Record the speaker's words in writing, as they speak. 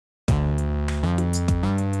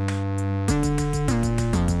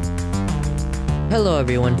Hello,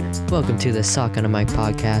 everyone. Welcome to the Sock on a Mic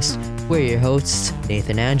podcast. We're your hosts,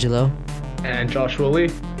 Nathan Angelo, and Joshua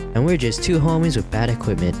Lee. And we're just two homies with bad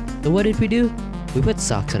equipment. So what did we do? We put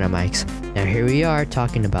socks on our mics. Now here we are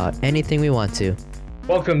talking about anything we want to.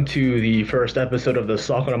 Welcome to the first episode of the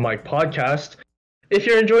Sock on a Mic podcast. If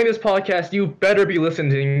you're enjoying this podcast, you better be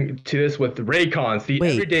listening to this with Raycons, the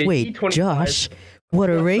everyday E25. Josh, what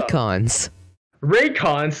are Raycons?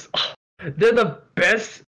 Raycons, they're the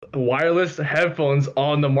best wireless headphones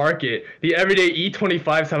on the market. The everyday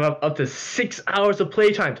E25s have up to 6 hours of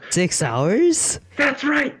playtime. 6 hours? That's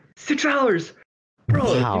right, 6 hours. Bro,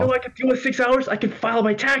 wow. You know what I can do with 6 hours? I can file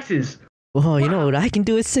my taxes. Oh, you know what I can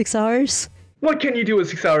do with 6 hours? What can you do with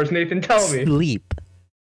 6 hours, Nathan? Tell me. Sleep.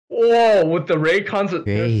 Whoa, with the Raycons,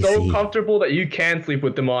 they're so comfortable that you can sleep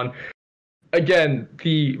with them on. Again,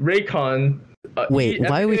 the Raycon... Wait,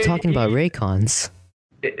 why are we talking about Raycons?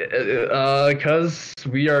 Because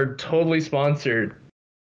we are totally sponsored.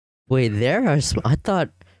 Wait, I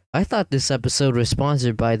thought this episode was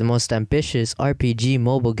sponsored by the most ambitious RPG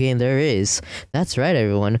mobile game there is. That's right,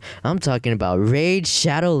 everyone. I'm talking about Raid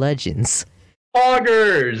Shadow Legends.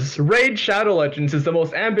 Poggers! Raid Shadow Legends is the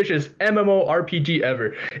most ambitious MMORPG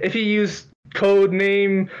ever. If you use code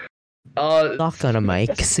name... Sock on a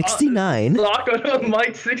Mic 69. Sock on a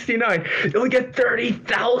Mic 69. You'll get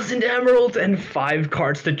 30,000 emeralds and 5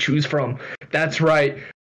 cards to choose from. That's right.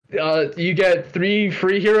 You get 3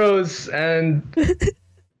 free heroes and... in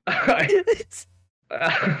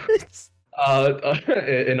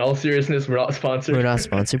all seriousness, we're not sponsored. We're not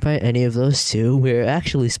sponsored by any of those two. We're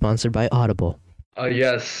actually sponsored by Audible.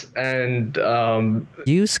 Yes, and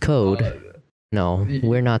use code. No,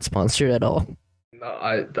 we're not sponsored at all.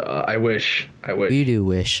 I wish. We do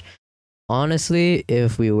wish. Honestly,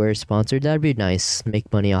 if we were sponsored, that'd be nice.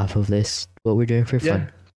 Make money off of this. What we're doing for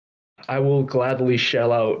fun. I will gladly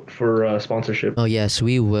shell out for sponsorship. Oh yes,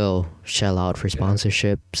 we will shell out for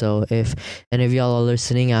sponsorship. So if any of y'all are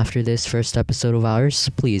listening after this first episode of ours,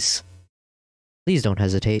 please don't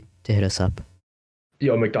hesitate to hit us up.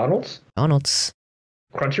 Yo, McDonald's?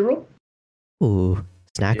 Crunchyroll? Ooh,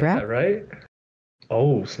 Snack Wrap? Right?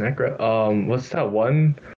 Oh, Snack Wrap. What's that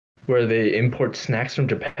one where they import snacks from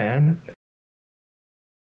Japan?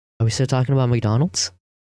 Are we still talking about McDonald's?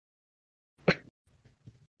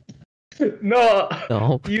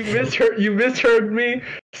 No. You misheard me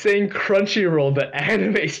saying Crunchyroll, the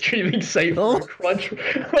anime streaming site for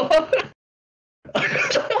Crunchyroll.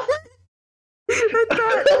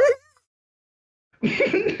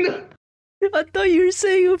 I thought you were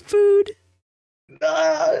saying a food.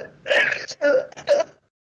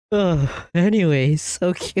 Anyways,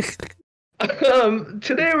 okay.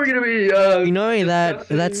 Today we're gonna be ignoring that.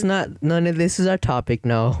 That's not none of this is our topic.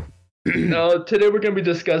 No. No. Today we're gonna be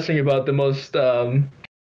discussing about the most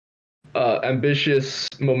ambitious,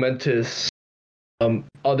 momentous,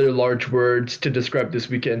 other large words to describe this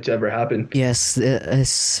weekend to ever happen.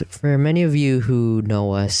 Yes, for many of you who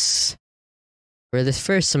know us. For this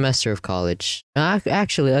first semester of college,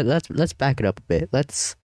 actually, let's back it up a bit.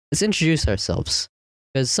 Let's introduce ourselves,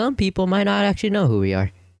 because some people might not actually know who we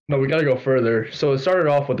are. No, we gotta go further. So it started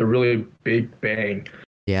off with a really big bang.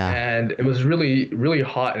 Yeah. And it was really, really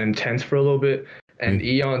hot and intense for a little bit, and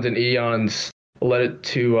eons and eons led it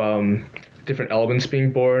to different elements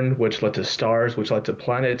being born, which led to stars, which led to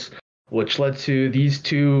planets, which led to these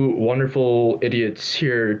two wonderful idiots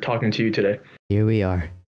here talking to you today. Here we are.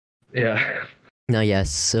 Yeah. Now, yes,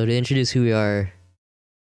 so to introduce who we are,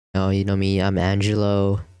 you know me, I'm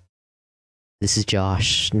Angelo. This is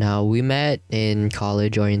Josh. Now, we met in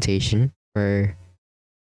college orientation for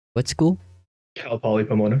what school? Cal Poly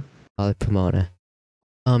Pomona. Poly Pomona.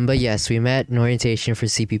 But yes, we met in orientation for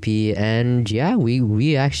CPP, and yeah,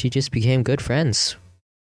 we actually just became good friends.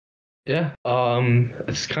 Yeah,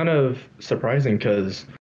 it's kind of surprising because...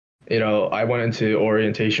 I went into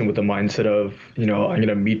orientation with the mindset of, I'm going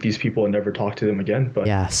to meet these people and never talk to them again. But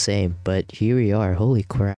yeah, same. But here we are. Holy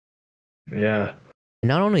crap. Yeah. And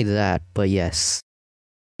not only that, but yes,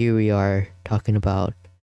 here we are talking about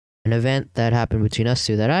an event that happened between us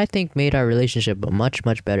two that I think made our relationship much,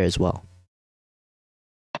 much better as well.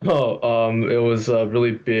 Oh, it was a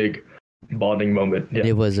really big bonding moment. Yeah.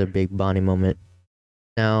 It was a big bonding moment.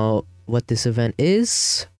 Now, what this event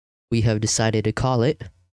is, we have decided to call it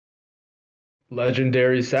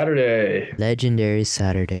Legendary Saturday. Legendary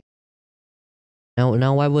Saturday.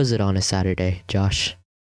 Now, why was it on a Saturday, Josh?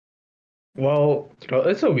 Well,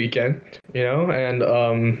 it's a weekend, and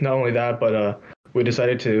not only that, but we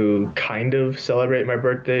decided to kind of celebrate my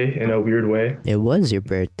birthday in a weird way. It was your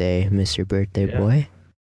birthday, Mr. Birthday Boy.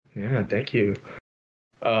 Yeah, thank you.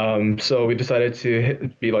 So we decided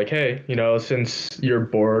to be like, hey, since you're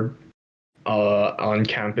bored on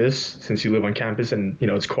campus, since you live on campus and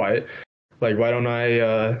it's quiet, like why don't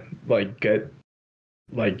I like get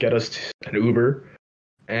us an Uber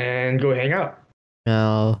and go hang out?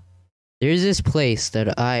 Now, there's this place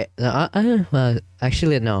that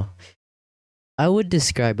actually no, I would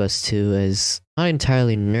describe us two as not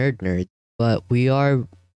entirely nerds, but we are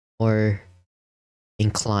more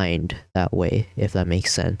inclined that way, if that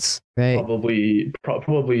makes sense, right? Probably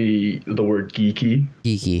the word geeky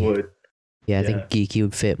Geeky. would. Yeah, I think geeky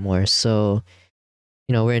would fit more. So,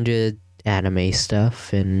 we're into anime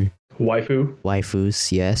stuff and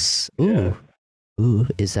waifus. Yes. Ooh, ooh,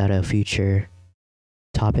 is that a future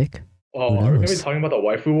topic? Oh, are we gonna be talking about the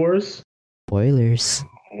waifu wars? Spoilers.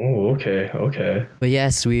 Oh, okay. But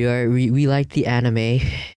yes, we like the anime.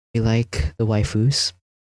 We like the waifus.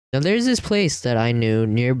 Now there's this place that I knew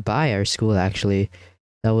nearby our school actually,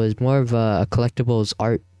 that was more of a collectibles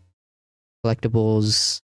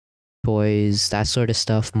toys, that sort of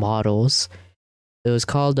stuff, models. It was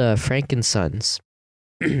called Frankensons.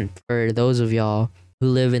 For those of y'all who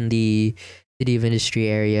live in the City of Industry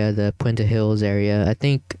area, the Puente Hills area, I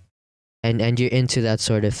think, and you're into that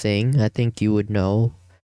sort of thing, I think you would know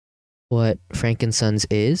what Frankensons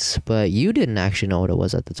is, but you didn't actually know what it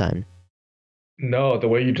was at the time. No, the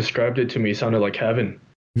way you described it to me sounded like heaven.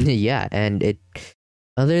 Yeah, and it,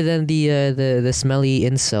 other than the smelly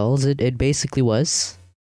incels, it basically was,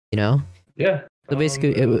 Yeah. So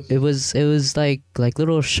basically, it was like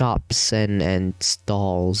little shops and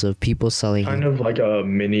stalls of people selling. Kind of like a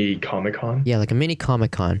mini Comic-Con. Yeah, like a mini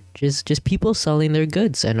Comic-Con. Just people selling their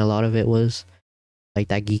goods, and a lot of it was like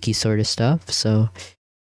that geeky sort of stuff. So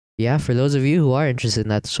yeah, for those of you who are interested in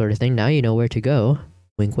that sort of thing, now you know where to go.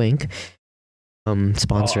 Wink, wink.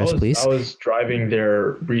 Sponsor us, please. I was driving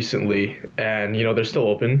there recently, and they're still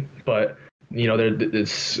open, but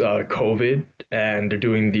it's COVID, and they're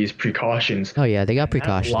doing these precautions. Oh yeah, they got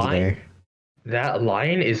precautions there. That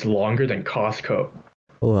line is longer than Costco.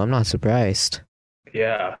 Oh, I'm not surprised.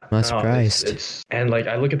 Yeah, I'm not surprised. It's and like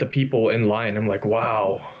I look at the people in line, I'm like,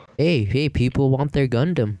 wow. Hey, people want their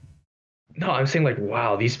Gundam. No, I'm saying like,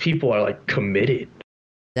 wow, these people are like committed.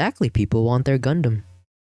 Exactly, people want their Gundam.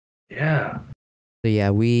 Yeah. So yeah,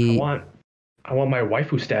 I want my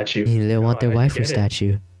waifu statue. They want their waifu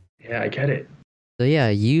statue. Yeah, I get it. So yeah,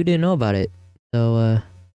 you didn't know about it. So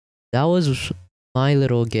that was my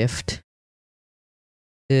little gift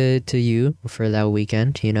to you for that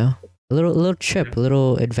weekend, A little trip, a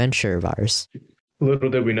little adventure of ours.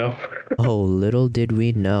 Little did we know. Oh, little did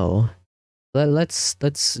we know. Let's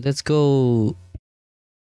go.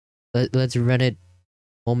 Let's run it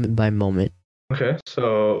moment by moment. Okay,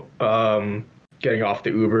 so getting off the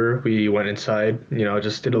Uber, we went inside.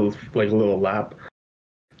 Just did a little lap.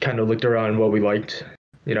 Kind of looked around what we liked.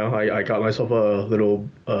 I got myself a little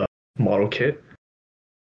model kit.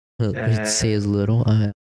 I'd say it's little.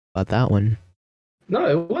 About that one. No,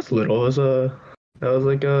 it was little. That was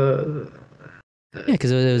like a. Yeah,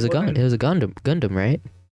 because it was a Gundam, right?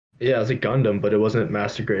 Yeah, it was a Gundam, but it wasn't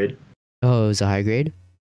master grade. Oh, it was a high grade.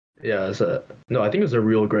 Yeah, no, I think it was a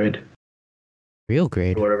real grade. Real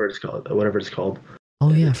grade. Or whatever it's called.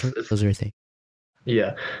 Oh yeah, those are things.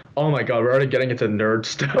 Yeah. Oh my god, we're already getting into nerd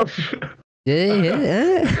stuff. Yeah.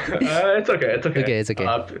 It's okay. It's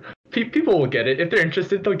okay. People will get it if they're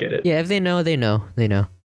interested. They'll get it. Yeah, if they know, they know. They know.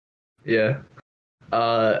 Yeah.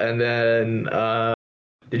 And then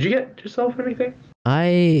did you get yourself anything?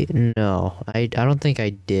 No, I don't think I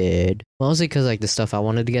did. Mostly because like the stuff I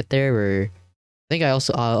wanted to get there were. I think I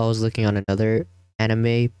was looking on another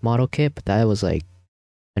anime model kit, but that was like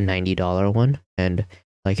a $90 one, and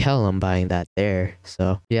like hell, I'm buying that there.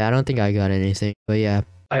 So yeah, I don't think I got anything, but yeah.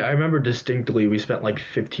 I remember distinctly we spent like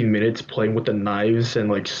 15 minutes playing with the knives and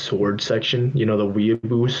like sword section, the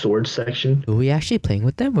weeaboo sword section. Were we actually playing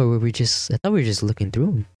with them, or were we just? I thought we were just looking through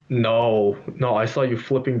them. No, I saw you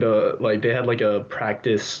flipping they had like a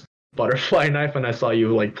practice butterfly knife, and I saw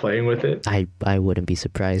you like playing with it. I wouldn't be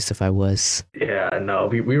surprised if I was. Yeah, no,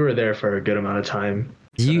 we were there for a good amount of time.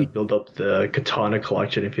 You build up the katana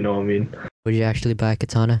collection, if you know what I mean. Would you actually buy a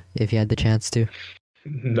katana if you had the chance to?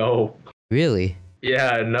 No. Really?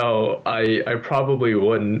 Yeah, no, I probably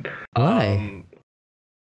wouldn't. Why?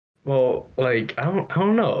 Well, like I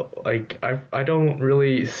don't know. Like I don't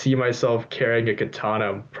really see myself carrying a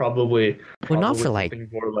katana. Probably not for like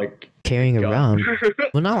more like carrying around.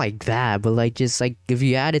 Well, not like that, but like just like if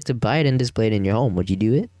you had it to buy it and display it in your home, would you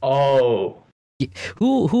do it? Oh.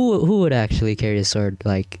 Who would actually carry a sword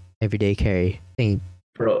like everyday carry?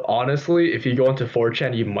 Bro, honestly, if you go into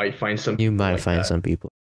 4chan, you might find some. You might find some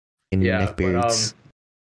people in neckbeards.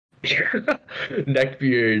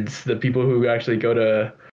 Neckbeards, the people who actually go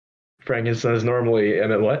to Frankenstein's normally. I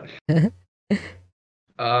mean, what?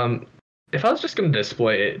 Um, if I was just gonna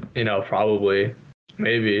display it, probably,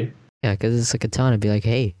 maybe. Yeah, because it's a katana. Be like,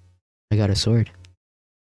 hey, I got a sword.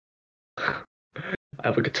 I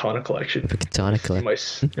have a katana collection. I have a katana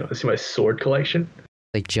collection. See my sword collection.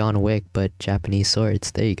 Like John Wick, but Japanese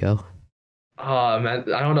swords. There you go. Man,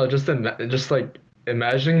 I don't know. Just like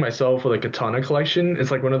imagining myself with a katana collection.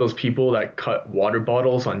 It's like one of those people that cut water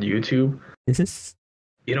bottles on YouTube. This is.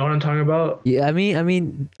 You know what I'm talking about? Yeah, I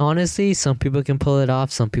mean, honestly, some people can pull it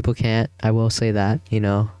off, some people can't. I will say that,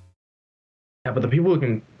 Yeah, but the people who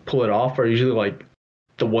can pull it off are usually like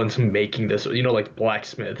the ones making this. Like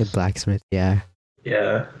blacksmiths. The blacksmith, yeah.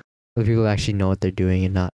 Yeah. The people who actually know what they're doing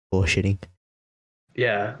and not bullshitting.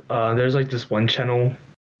 Yeah. There's like this one channel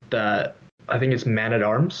that I think it's Man at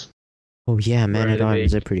Arms. Oh yeah, Man at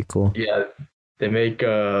Arms. They're pretty cool. Yeah, they make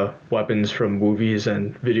weapons from movies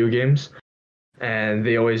and video games, and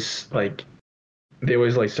they always like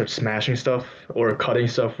start smashing stuff or cutting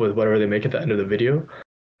stuff with whatever they make at the end of the video.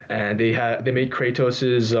 And they made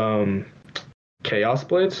Kratos's Chaos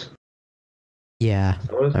Blades. Yeah,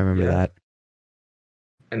 I remember that.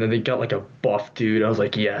 And then they got like a buff dude. I was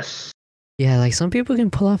like, yes. Yeah, like some people can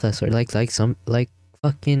pull off that sword. Like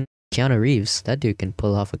fucking Keanu Reeves. That dude can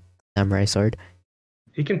pull off a samurai sword.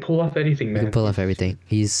 He can pull off anything, man. He can pull off everything.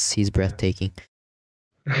 He's breathtaking.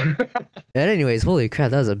 And anyways, holy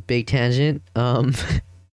crap, that was a big tangent. We're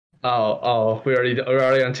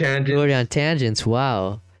already on tangents. We're already on tangents.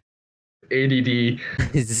 Wow. ADD.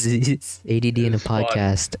 It's ADD in a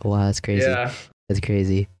podcast. Wow, that's crazy. Yeah. That's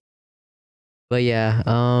crazy. But yeah,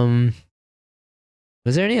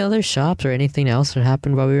 was there any other shops or anything else that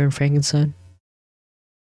happened while we were in Frankenstein?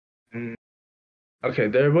 Okay,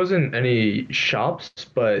 there wasn't any shops,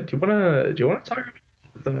 but do you wanna talk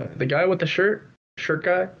about the guy with the shirt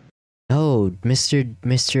guy? Oh,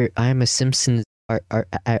 Mr. I'm a Simpsons art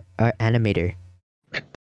animator.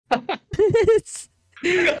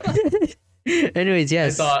 Anyways,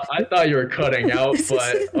 yes. I thought you were cutting out,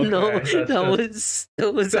 but okay, no,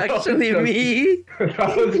 that was actually me.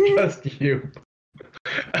 That was just you.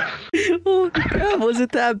 Oh God, was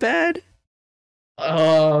it that bad?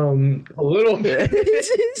 A little bit.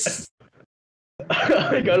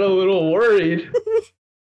 I got a little worried.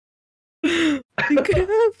 I'm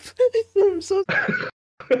so.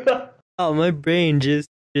 Oh, my brain just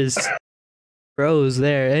froze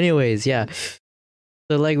there. Anyways, yeah.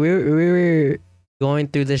 So like we were going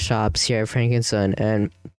through the shops here at Frankenstein,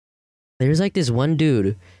 and there's like this one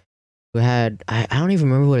dude who had I don't even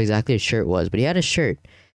remember what exactly his shirt was, but he had a shirt,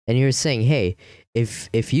 and he was saying, "Hey,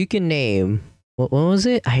 if you can name what was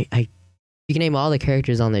it? You can name all the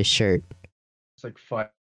characters on this shirt." It's like five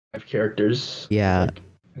characters. Yeah.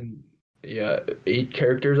 Yeah, 8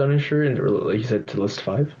 characters on his shirt, and like he said to list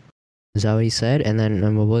 5. Is that what he said? And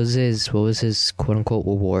then what was his quote unquote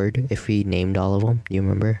reward if he named all of them? Do you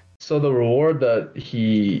remember? So the reward that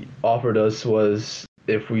he offered us was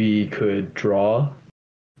if we could draw.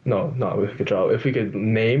 No, not if we could draw. If we could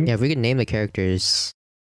name. Yeah, if we could name the characters.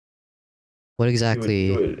 What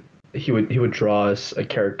exactly? He would draw us a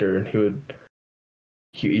character, and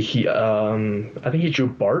he I think he drew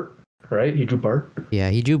Bart, right? He drew Bart. Yeah,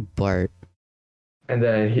 he drew Bart. And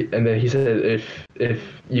then he said,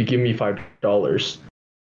 if you give me $5,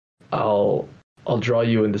 I'll draw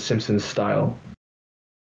you in the Simpsons style.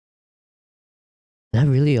 Is that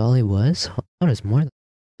really all it was? I thought it was more.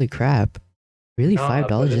 Holy crap! Really,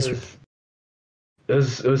 $5 just. It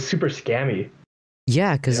was super scammy.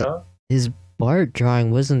 Yeah, because his Bart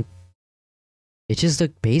drawing wasn't. It just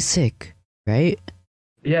looked basic, right?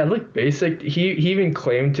 Yeah, it looked basic. He even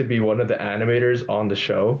claimed to be one of the animators on the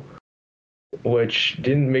show, which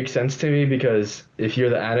didn't make sense to me because if you're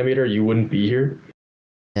the animator, you wouldn't be here.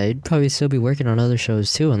 Yeah, you'd probably still be working on other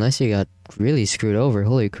shows too, unless you got really screwed over.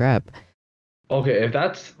 Holy crap. Okay, if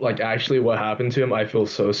that's like actually what happened to him, I feel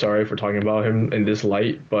so sorry for talking about him in this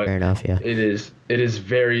light, but fair enough, yeah. It's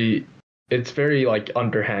very like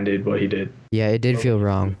underhanded what he did. Yeah, it did feel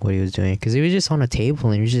wrong what he was doing because he was just on a table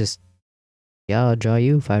and he was just, yeah, I'll draw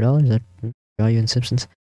you $5. I'll draw you in Simpsons.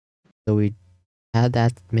 So we had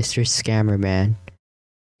that Mr. Scammer Man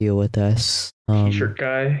deal with us. T-shirt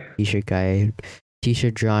guy.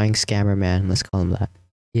 T-shirt drawing scammer man. Let's call him that.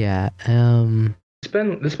 Yeah.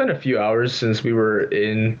 It's been a few hours since we were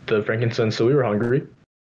in the Frankenstein, so we were hungry.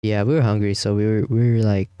 Yeah, we were hungry, so we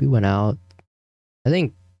went out. I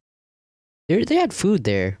think they had food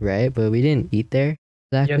there, right? But we didn't eat there.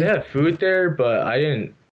 Exactly. Yeah, they had food there, but I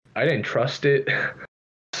didn't trust it.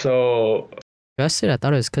 So trust it? I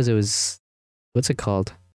thought it was because it was, what's it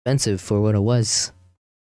called? expensive for what it was.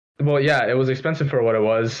 Well, yeah, it was expensive for what it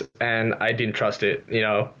was, and I didn't trust it. Like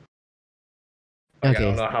I Okay,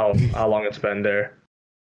 don't know how long it's been there.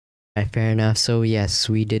 right, fair enough. So yes,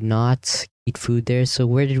 we did not eat food there. So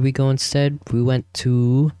where did we go instead? We went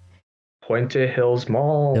to Puente Hills the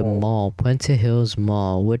Mall. mall, Puente Hills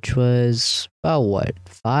Mall, which was about what,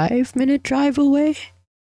 5 minute drive away?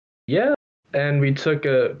 Yeah, and we took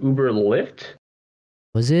a Uber Lyft.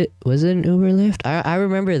 Was it an Uber Lyft? I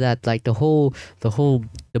remember that like the whole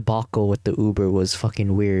debacle with the Uber was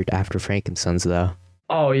fucking weird after Frankensons though.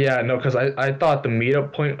 Oh yeah, no, because I thought the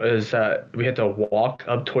meetup point was that we had to walk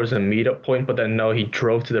up towards the meetup point, but then no, he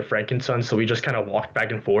drove to the Frankensun, so we just kind of walked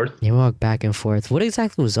back and forth. You walk back and forth. What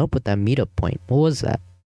exactly was up with that meetup point? What was that?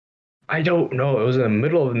 I don't know. It was in the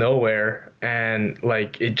middle of nowhere, and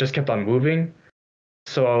like it just kept on moving.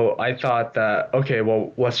 So I thought that okay,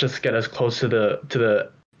 well, let's just get as close to the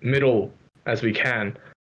middle as we can,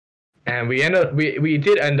 and we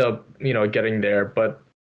did end up getting there, but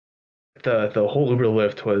the whole Uber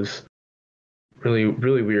Lyft was really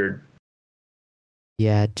really weird.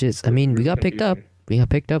 Yeah, just I mean, we got picked up. Confusing. We got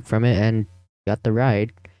picked up from it and got the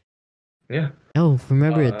ride. Yeah. Oh,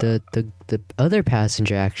 remember Uh, the other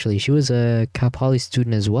passenger actually. She was a Cal Poly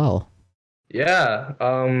student as well. Yeah.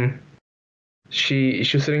 She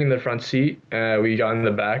was sitting in the front seat. We got in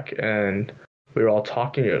the back, and we were all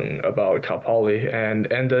talking about Cal Poly, and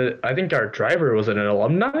I think our driver was an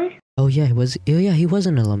alumni. Oh yeah, he was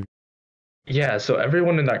an alumni. Yeah. So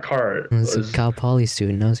everyone in that car He was a was. Cal Poly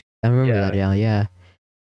student. I remember Yeah. that. Yeah, yeah.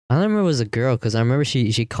 I don't remember it was a girl because I remember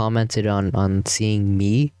she commented on seeing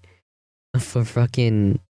me for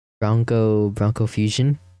fucking Bronco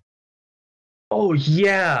Fusion. Oh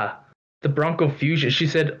yeah. The Bronco Fusion. She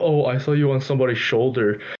said, "Oh, I saw you on somebody's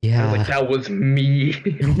shoulder." I was Yeah, like, "That was me."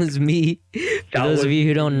 it was me. For That those of was you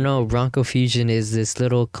who don't me. know, Bronco Fusion is this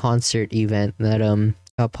little concert event that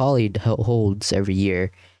Cal Poly holds every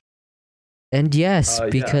year. And yes, Yeah.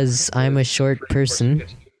 because I'm a short person,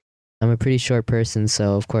 I'm a pretty short person,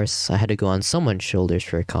 so of course I had to go on someone's shoulders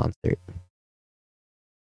for a concert.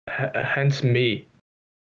 Hence me.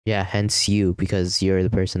 Yeah, hence you, because you're the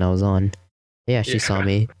person I was on. Yeah, she Yeah. saw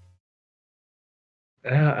me.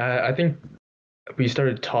 Yeah, I think we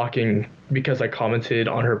started talking because I commented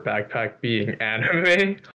on her backpack being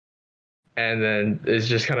anime, and then it's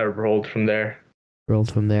just kind of rolled from there.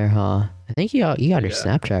 Rolled from there, huh? I think you got her Yeah.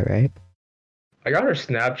 Snapchat, right? I got her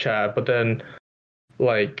Snapchat, but then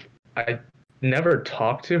like I never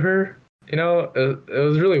talked to her. It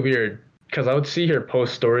was really weird because I would see her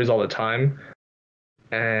post stories all the time,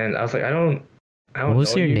 and I was like, I What don't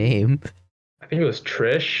was know your you. name? I think it was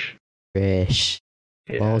Trish. Trish.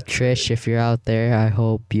 Yeah. Well, Trish, if you're out there, I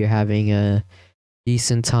hope you're having a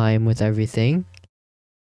decent time with everything.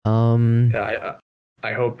 Yeah,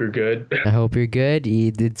 I hope you're good. I hope you're good.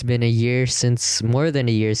 It's been more than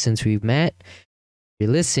a year since we've met. If you're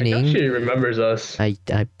I listening, doubt she remembers us. I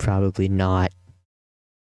probably not.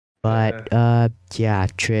 But yeah,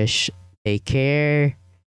 Trish, take care.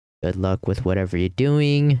 Good luck with whatever you're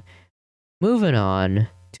doing. Moving on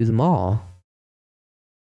to the mall.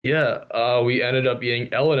 Yeah, we ended up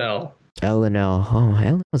eating L&L. L&L. Oh,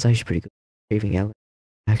 L&L was actually pretty good. Craving L.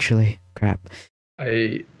 Actually, crap.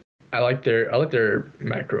 I like their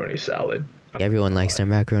macaroni salad. Everyone likes their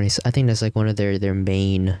macaroni. I think that's like one of their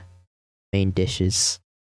main dishes.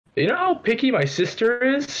 You know how picky my sister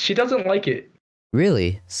is? She doesn't like it.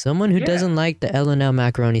 Really? Someone who Yeah. doesn't like the L&L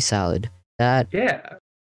macaroni salad. Yeah.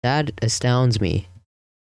 That astounds me.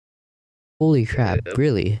 Holy crap,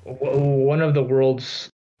 really? One of the world's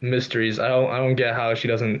mysteries. I don't get how she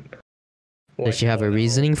doesn't. Does she have a L&L.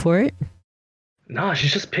 reasoning for it? Nah,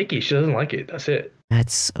 she's just picky. She doesn't like it. That's it.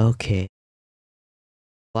 That's okay.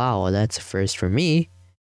 Wow, that's a first for me.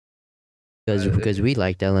 Because we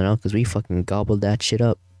liked L&L, because we fucking gobbled that shit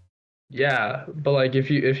up. Yeah, but like if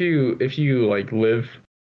you like live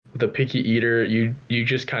with a picky eater, you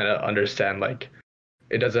just kind of understand like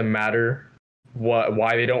it doesn't matter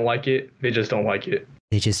why they don't like it. They just don't like it.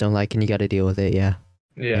 They just don't like it and you gotta deal with it, yeah.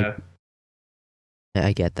 Yeah.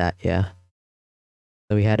 I get that, yeah.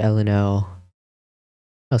 So we had L&L.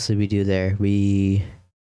 What else did we do there?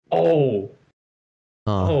 Oh.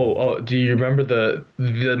 Oh, Oh, do you remember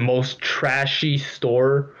the most trashy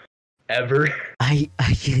store ever? I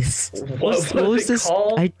guess. What was it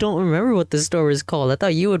called? I don't remember what the store was called. I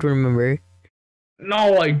thought you would remember.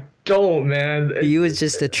 No, I don't, man. You was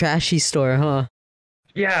just a trashy store, huh?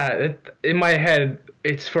 Yeah, in my head,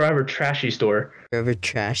 it's forever trashy store. Forever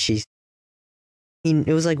trashy. I mean,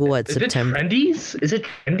 it was like what, Is September? it Trendies? Is it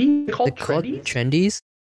Trendies? Is it called Trendies?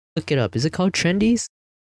 Look it up. Is it called Trendies?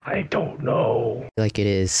 I don't know. Like it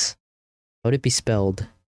is. How would it be spelled?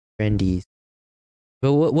 Trendies.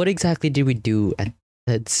 But what exactly did we do at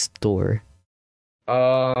that store?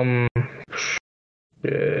 Um,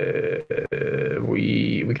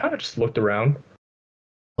 we kind of just looked around.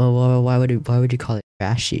 Well, why would you call it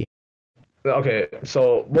trashy? Okay,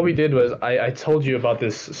 so what we did was I told you about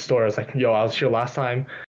this store. I was like, yo, I was here last time.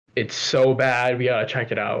 It's so bad. We gotta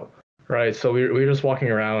check it out. Right. So we were just walking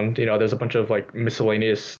around. There's a bunch of like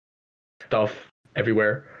miscellaneous stuff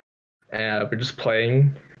everywhere, and we're just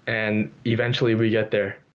playing. And eventually we get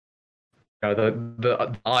there.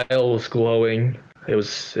 The aisle was glowing. It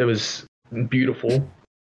was beautiful.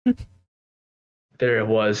 There it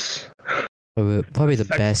was. Probably the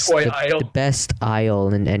Sex best toy aisle. the best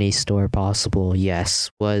aisle in any store possible.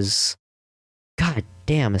 Yes, was. God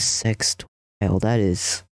damn, a sex toy aisle. That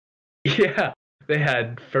is. Yeah, they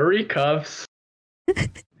had furry cuffs.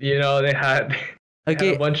 They had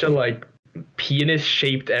Okay, a bunch of like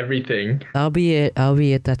penis-shaped everything.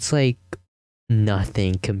 albeit that's like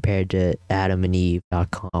nothing compared to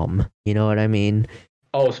AdamandEve.com. You know what I mean?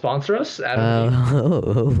 Oh, sponsor us, Adam.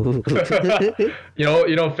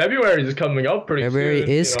 February is coming up pretty February soon.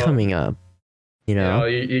 is coming up. You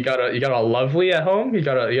got a lovely at home. You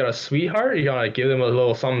got a sweetheart. You gotta give them a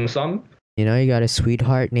little something, something. You got a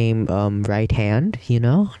sweetheart named Right Hand.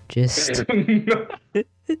 Just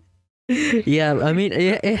yeah. I mean,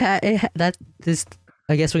 this.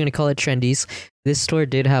 I guess we're gonna call it trendies. This store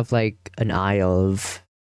did have like an aisle of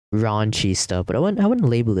raunchy stuff, but I wouldn't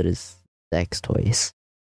label it as sex toys.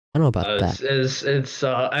 I don't know about that. It's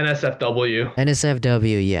NSFW.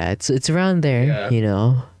 NSFW, yeah, it's around there.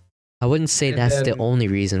 Yeah. I wouldn't say And that's the then- only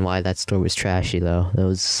reason why that store was trashy though.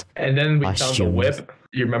 Those And then we found the Costumes. whip.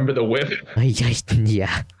 You remember the whip?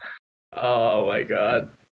 yeah. Oh my god.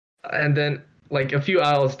 And then like a few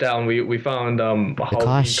aisles down, we found Halloween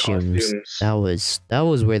costumes. That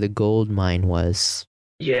was where the gold mine was,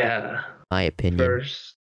 Yeah. in my opinion.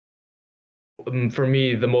 First, for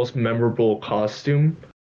me, the most memorable costume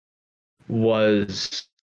was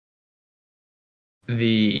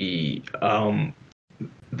the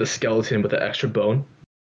skeleton with the extra bone.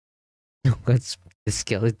 That's the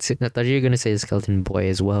skeleton. I thought you were gonna say the skeleton boy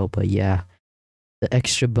as well, but yeah, the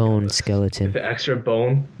extra bone skeleton. The extra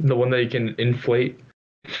bone, the one that you can inflate.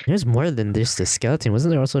 There's more than just the skeleton.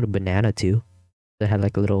 Wasn't there also the banana too? That had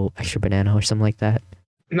like a little extra banana or something like that.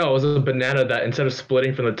 No, it was a banana that instead of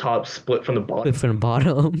splitting from the top, split from the bottom. From the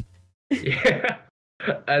bottom. Yeah.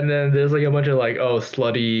 And then there's like a bunch of like,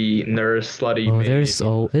 slutty nurse, slutty Oh, maid.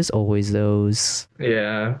 there's always those.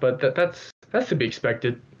 Yeah, but that's to be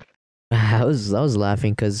expected. I was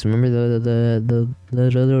laughing because remember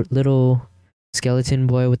the little skeleton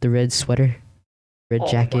boy with the red sweater, red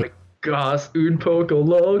jacket. Oh my gosh, un poco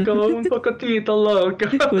loco, un pocotito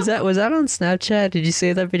loco. Was that on Snapchat? Did you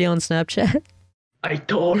save that video on Snapchat? I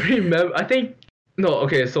don't remember. I think no.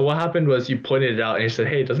 Okay, so what happened was you pointed it out and you said,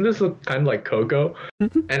 "Hey, doesn't this look kind of like Coco?"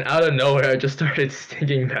 And out of nowhere, I just started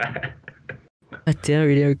singing that. I didn't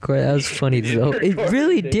really record. That was funny though. It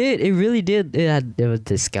really Recorded did. It really did. It was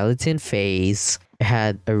the skeleton face. It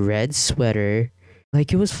had a red sweater,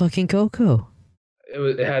 like it was fucking Coco.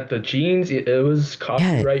 It had the jeans. It was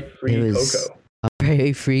copyright free it was- Coco.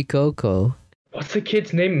 Very free Coco. What's the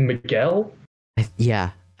kid's name? Miguel?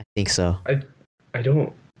 Yeah, I think so. I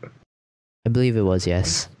don't. I believe it was,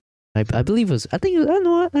 yes. I believe it was. I don't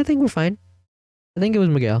know what. I think we're fine. I think it was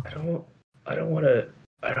Miguel. I don't want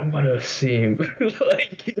to seem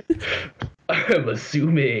like I'm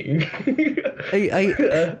assuming.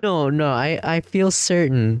 I feel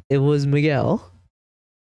certain it was Miguel.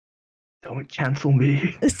 Don't cancel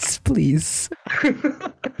me. Please.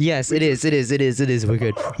 Yes, it is. We're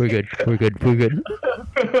good.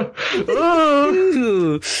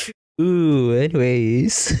 Ooh.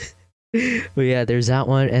 Anyways. But yeah, there's that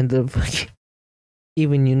one and the fucking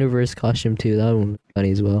Steven Universe costume too. That one was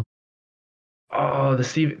funny as well. Oh,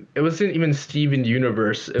 it wasn't even Steven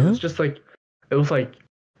Universe. It was just like, it was like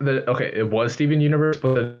it was Steven Universe,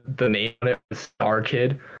 but the name on it was Star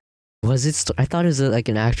Kid. Was it? I thought it was like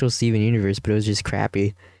an actual Steven Universe, but it was just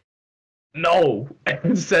crappy. No,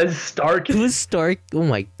 it says Star It Kid. was Stark. Oh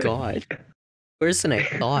my god. Worse than I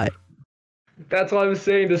thought. That's why I'm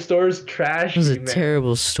saying the store's trash. It was a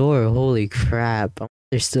terrible store. Holy crap.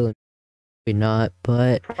 They're still maybe not,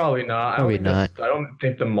 but Probably not. Probably I don't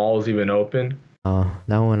think the mall's even open. oh,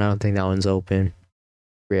 that one I don't think that one's open.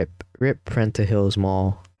 Rip Prenta Hills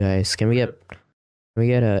Mall, guys. Can we get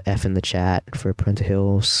a F in the chat for Prenta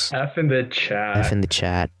Hills? F in the chat. F in the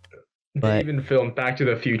chat. They but- even filmed Back to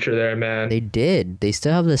the Future there, man. They did. They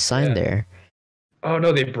still have the sign Yeah. there. Oh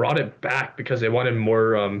no, they brought it back because they wanted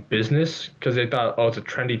more business because they thought, oh, it's a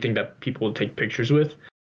trendy thing that people would take pictures with.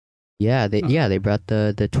 They brought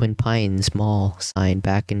the Twin Pines Mall sign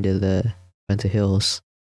back into the Twente Hills,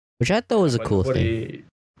 which I thought was a But cool thing.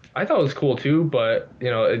 I thought it was cool too, but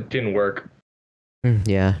it didn't work.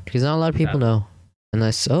 Yeah, because not a lot of people know.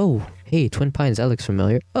 Unless, oh, hey, Twin Pines, that looks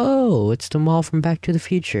familiar. Oh, it's the mall from Back to the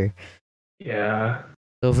Future. Yeah.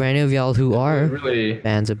 So for any of y'all who are really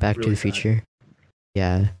fans of Back to really the Future,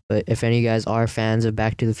 yeah, but if any of you guys are fans of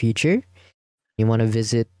Back to the Future, you want to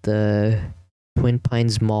visit the Twin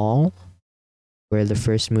Pines Mall, where the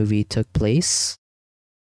first movie took place,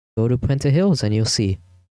 go to Puente Hills and you'll see.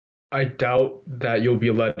 I doubt that you'll be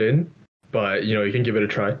let in, but you can give it a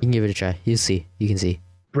try. You can give it a try. You'll see. You can see.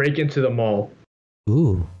 Break into the mall.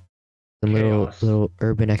 Ooh, some Chaos. little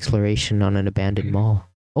urban exploration on an abandoned mall.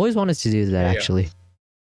 Always wanted to do that, Chaos. actually.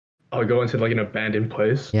 I'll go into like an abandoned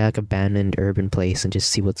place. Yeah, like abandoned urban place and just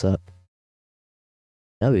see what's up.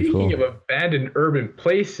 That'd be Speaking cool. of abandoned urban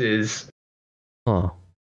places, Huh.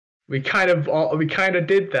 we kind of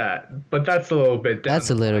did that, but that's a little bit. Down That's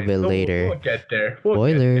the a little line. bit So later. We'll get there. We'll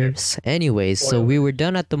get there. Spoilers. Anyways, so we were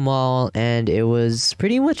done at the mall and it was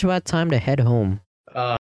pretty much about time to head home.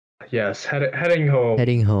 Yes, heading home.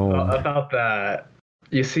 Heading home. About that,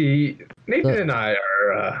 you see, Nathan and I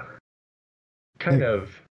are kind of.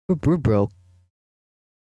 We're broke.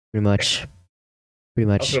 Pretty much. I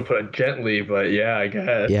was gonna put it gently, but yeah, I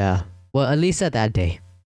guess. Yeah. Well, at least at that day.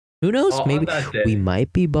 Who knows? On Maybe that day. we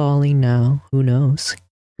might be balling now. Who knows?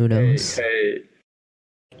 Who knows? Hey.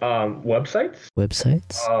 Websites.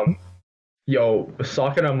 Websites.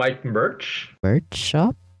 Socket on Mike merch. Merch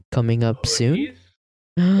shop coming up soon.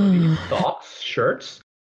 Hoodies, socks, shirts.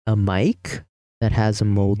 A mic that has a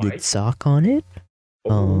molded Mic? sock on it.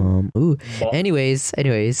 Ooh. Anyways.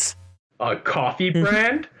 A coffee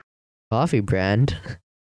brand. Coffee brand.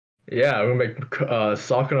 Yeah, we're gonna make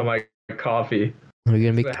Socket on Mike coffee. We're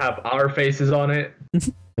gonna It's gonna have our faces on it.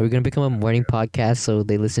 We're gonna become a morning podcast so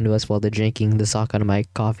they listen to us while they're drinking the sock on a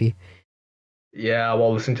mic coffee. Yeah,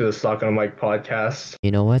 while listening to the Socket on Mike podcast.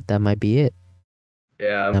 You know what? That might be it.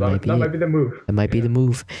 Yeah, That that might be might be the move. That might be the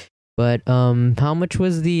move. But how much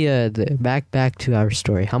was the back to our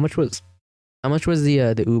story? How much was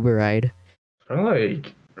the Uber ride?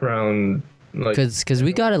 Like around like Cause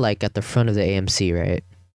we got it like at the front of the AMC, right?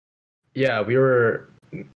 yeah, we were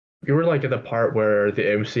like at the part where the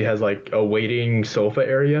AMC has like a waiting sofa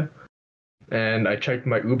area, and I checked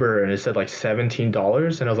my Uber and it said like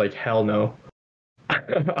 $17, and I was like, hell no.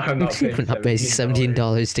 I'm not paying We're not paying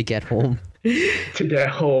 $17 to get home. to get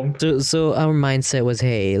home. So our mindset was,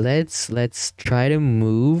 hey, let's try to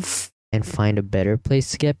move and find a better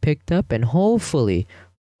place to get picked up, and hopefully,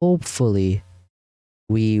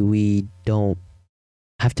 we don't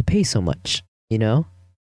have to pay so much, you know?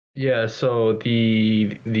 Yeah, so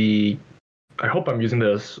the I hope I'm using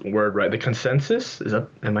this word right. The consensus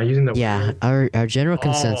am I using the Yeah, word? our general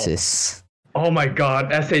consensus. Oh my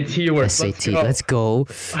god, SAT words. SAT, let's go.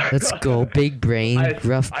 Big brain,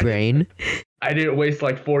 rough brain. I didn't waste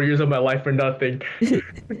like 4 years of my life for nothing.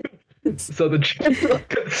 So the general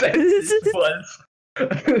consensus was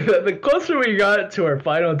the closer we got to our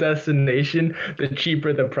final destination, the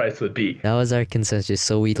cheaper the price would be. That was our consensus.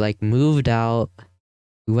 So we like moved out.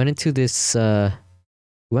 We went into this. We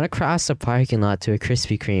went across the parking lot to a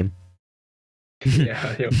Krispy Kreme.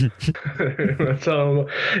 Yeah, you wanna tell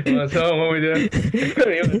them what we did? You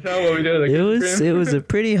wanna tell them what we did? It was a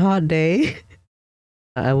pretty hot day.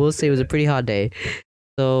 I will say it was a pretty hot day.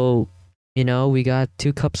 So, we got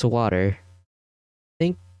 2 cups of water. I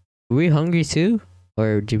think, were we hungry too?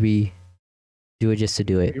 Or did we do it just to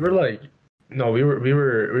do it? We were like, no, we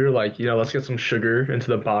were like, let's get some sugar into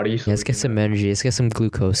the body. So Let's get some energy. Let's get some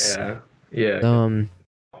glucose. Yeah.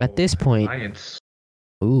 At this point, Science.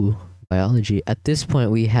 ooh, biology. At this point,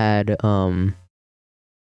 we had a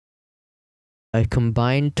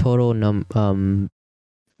combined total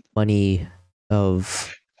money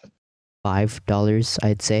of $5,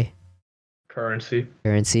 I'd say,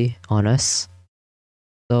 currency on us.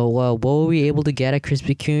 So what were we able to get at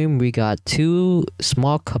Krispy Kreme? We got 2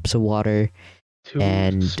 small cups of water.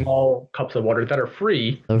 2 small cups of water that are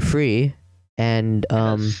free. They're free. And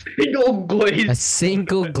a single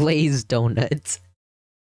glazed donut.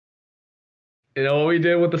 You know what we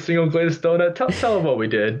did with the single glazed donut? Tell them what we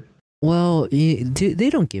did. Well, they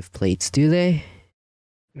don't give plates, do they?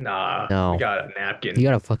 Nah. No. We got a napkin. You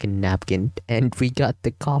got a fucking napkin, and we got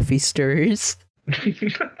the coffee stirrers.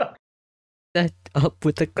 Set up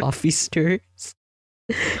with the coffee stirrers.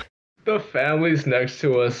 The families next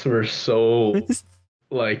to us were so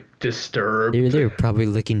like disturbed. They were probably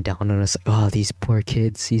looking down on us like, oh, these poor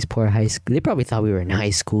kids, these poor high school. They probably thought we were in high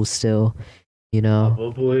school still, you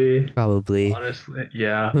know? Probably. Honestly,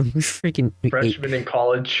 yeah. Freaking Freshman in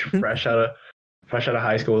college, fresh out of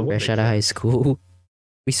high school. fresh out of high school.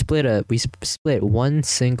 We split one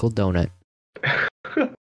single donut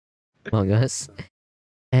among us,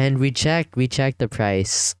 and we checked the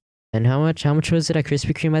price. And how much was it at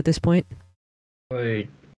Krispy Kreme at this point? Like,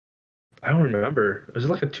 I don't remember. Was it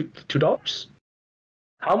like a $2?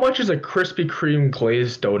 How much is a Krispy Kreme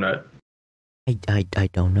glazed donut? I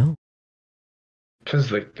don't know. Because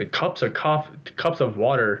the cups of cups of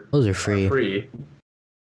water. Those are free.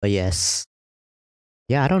 But yes.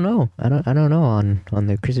 Yeah, I don't know. I don't know on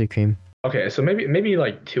the Krispy Kreme. Okay, so maybe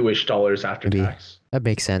like $2-ish after tax. That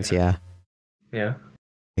makes sense. Yeah. Yeah.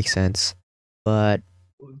 Makes sense. But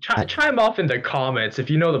chime off in the comments if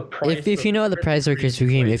you know the price. If you know the price of Krispy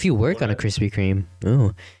Kreme, if you work on a Krispy Kreme,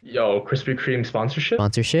 ooh. Yo, Krispy Kreme sponsorship. I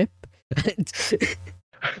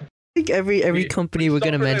think every company we're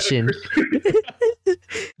gonna mention.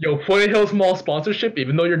 Yo, Point Hills Mall sponsorship,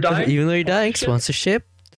 even though you're dying. Sponsorship.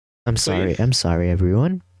 I'm sorry,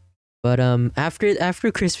 everyone. But after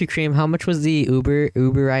Krispy Kreme, how much was the Uber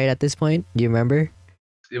ride at this point? Do you remember?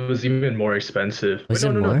 It was even more expensive. Was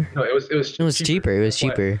it more? No, it was cheaper. It was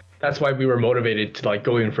cheaper. That's why we were motivated to like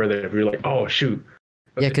go even further. We were like, oh shoot.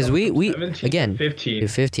 Yeah, because we 17 to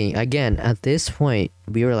 15 again at this point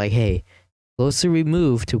we were like, hey, closer we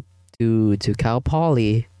move to Cal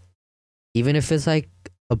Poly, even if it's like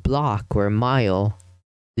a block or a mile,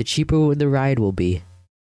 the cheaper the ride will be.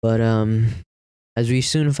 But as we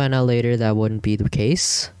soon find out later, that wouldn't be the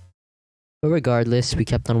case. But regardless, we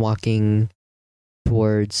kept on walking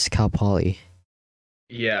towards Cal Poly.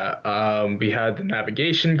 Yeah, we had the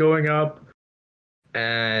navigation going up,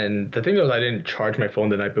 and the thing was I didn't charge my phone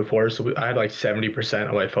the night before, so I had like 70%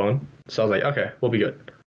 on my phone. So I was like, okay, we'll be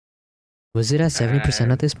good. Was it at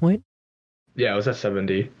 70% at this point? Yeah, it was at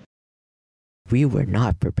 70. We were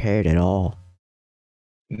not prepared at all.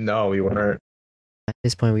 No, we weren't. At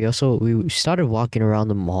this point, we started walking around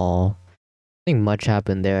the mall. I think much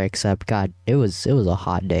happened there, except God, it was a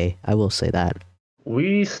hot day. I will say that.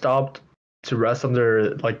 We stopped to rest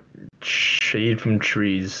under like shade from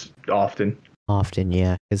trees often. Often,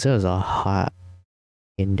 yeah, because it was a hot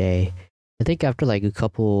day. I think after like a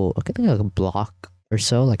block or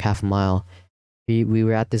so, like half a mile, we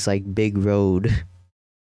were at this like big road.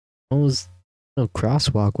 Almost no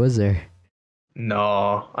crosswalk, was there?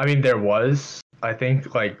 No, I mean there was. I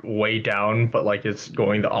think like way down, but like it's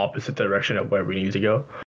going the opposite direction of where we need to go.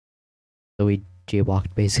 So we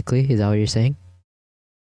jaywalked basically. Is that what you're saying?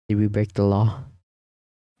 Did we break the law?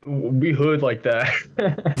 We hood like that.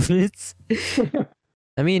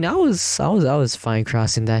 I mean, I was fine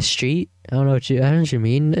crossing that street. I don't know what you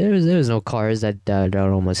mean. There was no cars that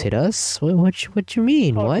almost hit us. What you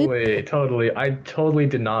mean? What? Totally. I totally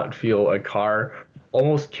did not feel a car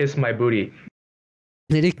almost kiss my booty.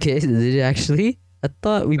 Did it kiss? Did it actually? I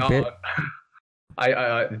thought we.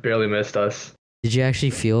 I barely missed us. Did you actually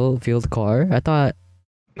feel the car? I thought.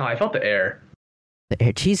 No, I felt the air. The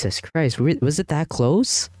air. Jesus Christ! Was it that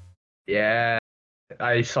close? Yeah.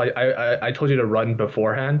 I told you to run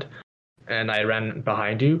beforehand, and I ran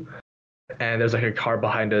behind you, and there's like a car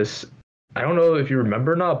behind us. I don't know if you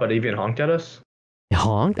remember or not, but it even honked at us. It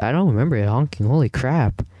honked? I don't remember it honking. Holy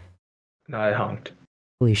crap! No, it honked.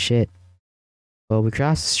 Holy shit! Well, we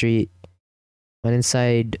crossed the street, went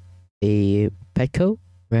inside a Petco,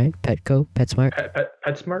 right? PetSmart.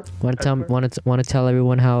 PetSmart. Want to tell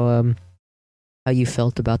everyone how you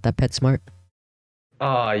felt about that PetSmart?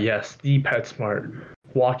 Yes, the PetSmart.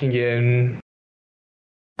 Walking in,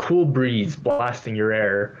 cool breeze blasting your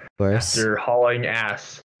air. Of course. After hauling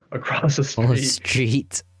ass across the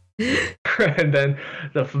street. And then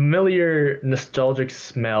the familiar nostalgic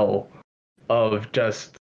smell of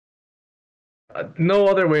just no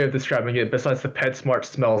other way of describing it besides the PetSmart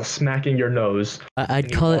smell smacking your nose. I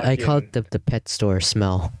call it the pet store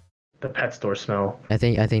smell. The pet store smell. I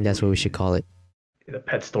think that's what we should call it. The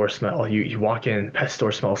pet store smell. You walk in, pet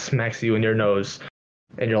store smell smacks you in your nose,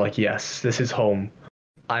 and you're like, yes, this is home.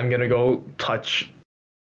 I'm gonna go touch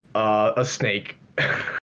a snake.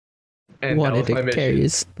 And wanted to carry a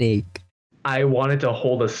snake. I wanted to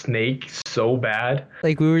hold a snake so bad.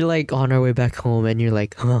 Like we were like on our way back home, and you're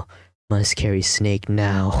like, oh, must carry snake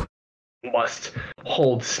now. Must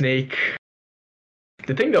hold snake.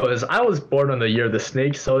 The thing though is, I was born on the year of the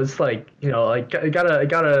snake, so it's like, you know, like I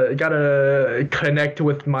gotta connect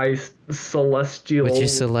with my celestial. With your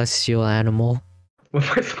celestial animal. With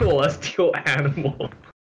my celestial animal.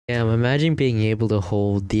 Damn, imagine being able to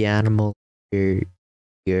hold the animal you're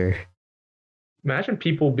Here. Imagine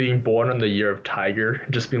people being born on the year of tiger,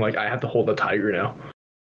 just being like, I have to hold the tiger now.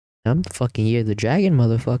 I'm fucking Year of the Dragon,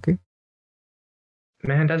 motherfucker.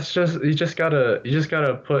 Man, that's just you just gotta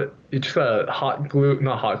hot glue,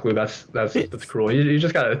 not hot glue. That's cruel. You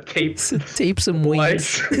just gotta tape Tape some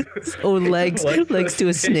wings. legs. Oh, legs to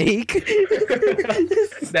a snake.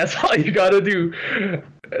 That's all you gotta do.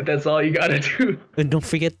 That's all you gotta do. And don't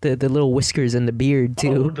forget the little whiskers and the beard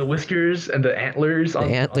too. Oh, the whiskers and the antlers. The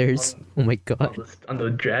antlers. Oh my god. On the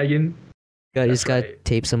dragon. You That's just gotta right.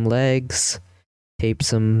 tape some legs, tape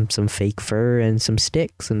some fake fur and some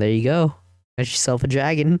sticks, and there you go. Got yourself a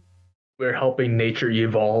dragon. We're helping nature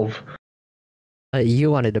evolve.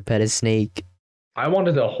 You wanted to pet a snake. I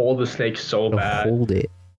wanted to hold the snake so To bad. hold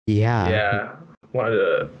it. Yeah. Yeah,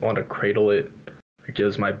 wanted to cradle it. It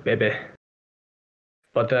was my baby.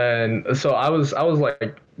 But then, so I was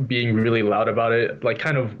like being really loud about it, like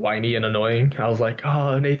kind of whiny and annoying. I was like,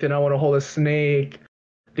 "Oh, Nathan, I want to hold a snake.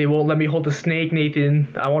 They won't let me hold the snake,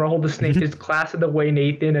 Nathan. I want to hold the snake. There's class in the way,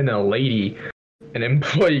 Nathan." And a lady, an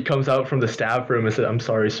employee, comes out from the staff room and said, "I'm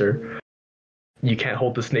sorry, sir. You can't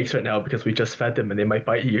hold the snakes right now because we just fed them and they might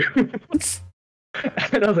bite you."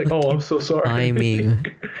 And I was like, "Oh, I'm so sorry." Timing.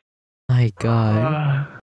 My god.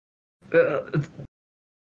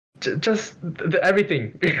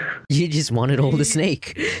 Everything. You just wanted to hold a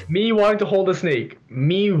snake. Me wanting to hold the snake.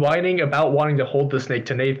 Me whining about wanting to hold the snake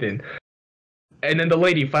to Nathan. And then the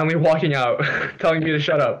lady finally walking out, telling me to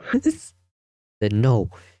shut up. Then no.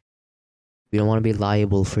 We don't want to be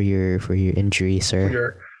liable for your injury,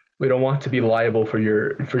 sir. We don't want to be liable for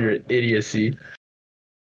your idiocy.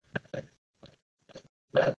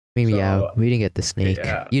 Maybe So, yeah, we didn't get the snake.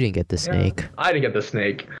 yeah. You didn't get the snake. I didn't get the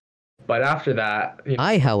snake. But after that,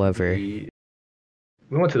 I, however, we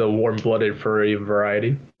went to the warm-blooded furry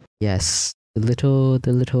variety. yes, the little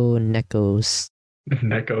Nekos.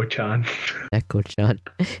 Neko-chan. Neko-chan.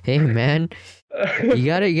 Hey man, you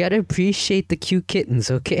gotta appreciate the cute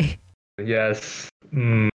kittens, okay? Yes.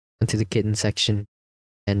 Went to the kitten section,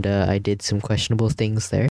 and I did some questionable things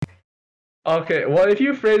there. Okay, well, if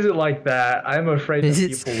you phrase it like that, I'm afraid that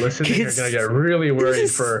people listening are gonna get really worried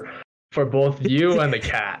for both you and the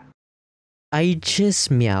cat. I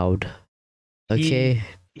just meowed. Okay,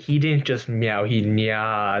 He didn't just meow, he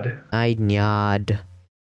nyawed. I nyawed.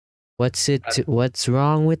 What's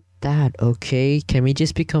wrong with that? Okay, can we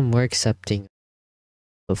just become more accepting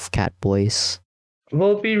of cat boys?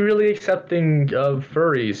 We'll be really accepting of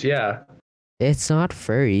furries, yeah. It's not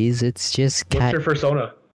furries. It's just What's cat. your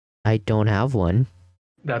persona? I don't have one.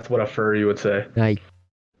 That's what a furry would say. Yeah.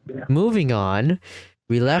 Moving on.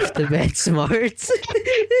 We left the bed smart.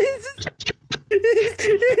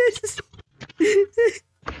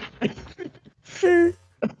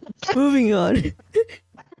 Moving on.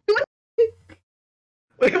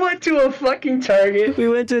 We went to a fucking Target. We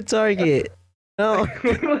went to a Target. No.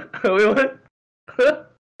 We went.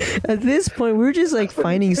 At this point, we were just like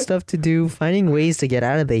finding stuff to do, finding ways to get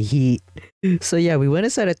out of the heat. So yeah, we went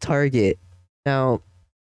inside a Target. Now,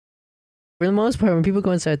 for the most part, when people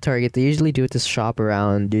go inside Target, they usually do it to shop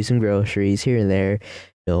around, do some groceries here and there.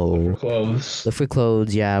 No. Clothes. Look for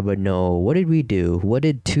clothes, yeah, but no. What did we do? What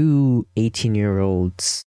did two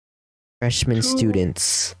 18-year-olds, freshman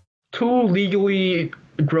students, Two legally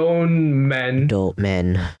grown men. adult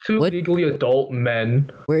men, Two What? legally adult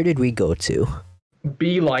men where did we go to?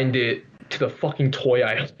 beelined it to the fucking toy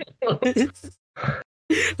aisle.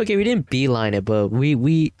 Okay, we didn't beeline it, but we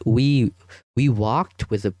walked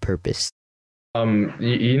with a purpose.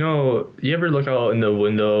 You know, you ever look out in the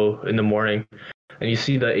window in the morning and you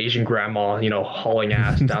see the Asian grandma, hauling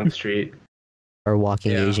ass down the street, Our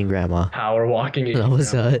walking Yeah. Asian grandma. power walking. That Asian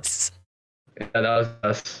was grandma. us. Yeah, that was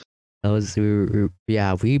us.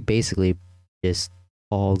 Yeah, we basically just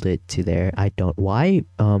hauled it to there. I don't why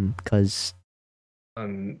because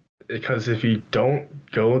Because if you don't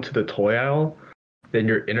go to the toy aisle, then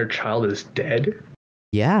your inner child is dead.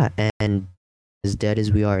 yeah, and as dead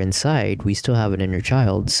as we are inside, we still have an inner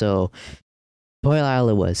child. So toy aisle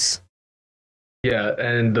it was. Yeah,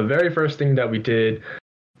 and the very first thing that we did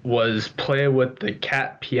was play with the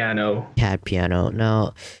cat piano. Cat piano.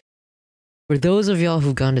 Now, for those of y'all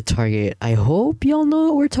who've gone to Target, I hope y'all know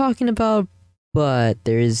what we're talking about. But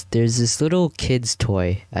there's this little kid's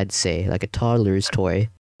toy, I'd say, like a toddler's toy,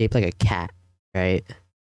 shaped like a cat, right?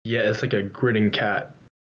 Yeah, it's like a grinning cat.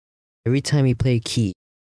 Every time you play a key,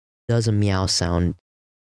 it does a meow sound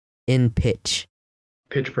in pitch.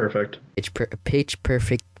 Pitch perfect. Pitch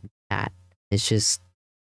perfect cat. It's just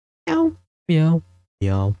meow, meow,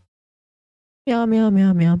 meow. Meow, meow,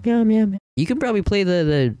 meow, meow, meow, meow, meow. You can probably play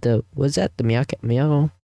the what's that? The meow cat meow.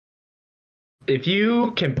 if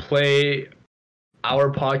you can play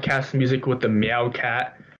our podcast music with the meow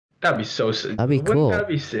cat, that'd be so sick. That'd be cool. Wouldn't that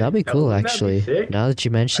be sick? That'd be cool, Wouldn't that be actually. sick? Now that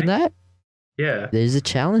you mention that, Yeah. there's a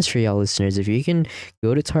challenge for y'all listeners. If you can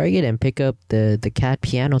go to Target and pick up the cat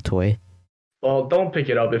piano toy. Well, don't pick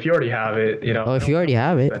it up if you already have it. You know. Oh, if you already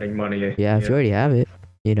have it. Spending money. Yeah, if you already have it,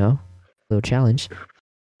 you know, little challenge.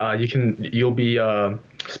 You'll be a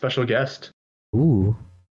special guest. Ooh,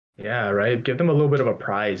 Yeah, right. Give them a little bit of a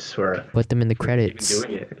prize for put them in the even credits.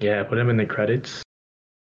 doing it. Yeah, put them in the credits.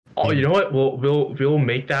 Oh, you know what? We'll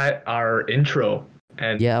make that our intro.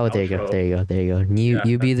 And Yeah, oh, there you go, outro. there you go, there you go. Yeah,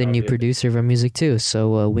 You be the that'll new be it. producer of our music too.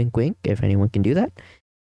 So wink, wink. If anyone can do that,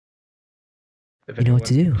 If You know what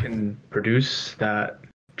to anyone do. Can produce that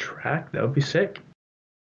track, that would be sick.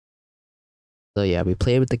 so yeah, we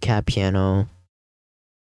played with the cat piano,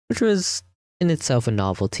 which was in itself a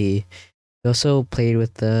novelty. We also played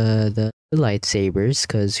with the lightsabers,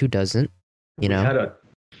 cause who doesn't? You We know, had a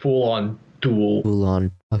full-on duel. full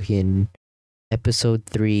on fucking episode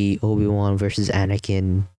 3 Obi-Wan versus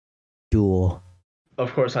Anakin duel.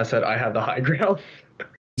 Of course, I said I had the high ground.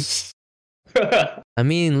 I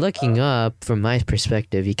mean, looking up from my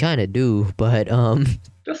perspective, you kind of do, but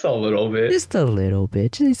Just a little bit. just a little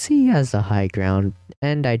bit. Just he has the high ground,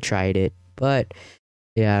 and I tried it, but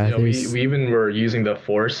yeah, You know, we there's- even were using the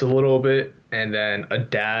force a little bit, and then a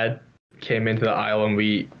dad came into the aisle, and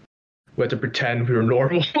we had to pretend we were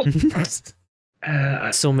normal.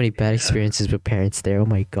 so many bad experiences with parents there. Oh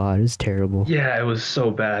my god, it was terrible. Yeah, it was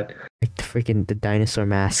so bad. Like the dinosaur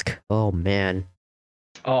mask. Oh man.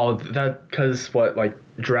 Oh, that because what, like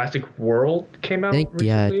Jurassic World came I out think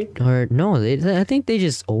yeah, recently? or no, I think they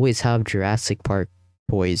just always have Jurassic Park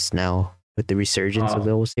toys now with the resurgence of Oh.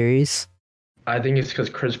 the whole series. I think it's because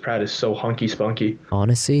Chris Pratt is so hunky spunky.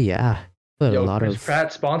 Honestly, yeah. But Yo, a lot Chris of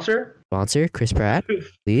Pratt sponsor? sponsor Chris Pratt, Chris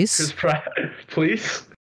please. Pratt, please.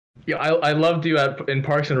 Yeah, I loved you in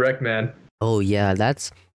Parks and Rec, man. Oh yeah,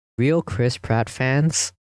 that's real Chris Pratt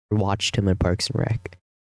fans watched him in Parks and Rec.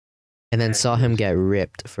 And then Yeah, saw he him was- get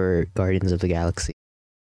ripped for Guardians of the Galaxy.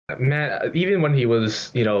 Man, even when he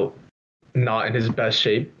was, not in his best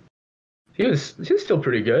shape, he was still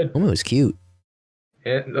pretty good. Oh, it was cute.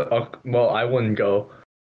 And, well, I wouldn't go.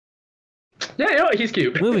 Yeah, he's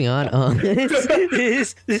cute. Moving on. We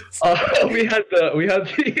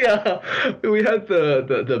had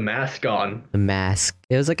the mask on. The mask.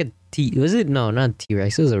 It was like a T. Was it? No, not T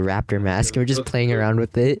Rex. It was a raptor mask. We were just playing around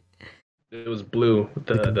with it. It was blue.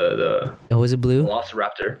 The Oh, was it blue?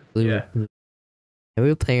 Velociraptor. Blue. Yeah. And we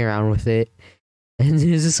were playing around with it, and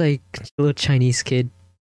there was this like little Chinese kid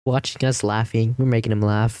watching us laughing. We're making him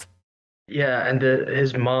laugh. Yeah, and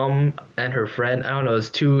his mom and her friend, I don't know, it's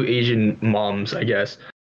two Asian moms, I guess,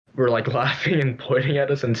 were like laughing and pointing at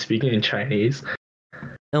us and speaking in Chinese.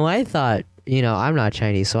 No, I thought, I'm not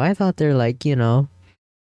Chinese, so I thought they're like, doing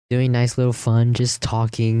nice little fun, just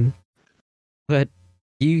talking. But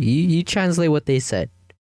you translate what they said.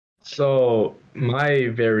 So my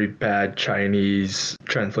very bad Chinese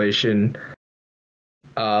translation,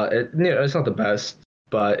 it's not the best,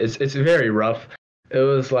 but it's very rough. It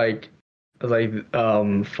was like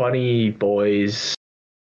funny boys,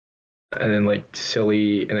 and then like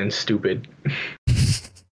silly, and then stupid.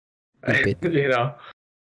 Stupid.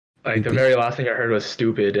 Like the Stupid. very last thing I heard was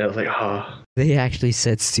stupid. And I was like, oh, They actually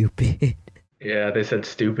said stupid. yeah, they said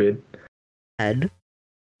stupid. Bad.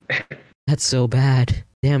 That's so bad.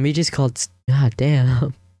 Damn, we just called. God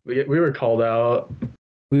damn. We were called out.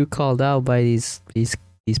 We were called out by these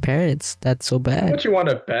parents. That's so bad. What you want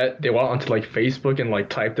to bet? They went onto like Facebook and like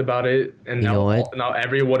typed about it, and You know now what? now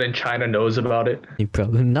everyone in China knows about it. You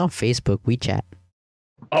probably not Facebook, WeChat.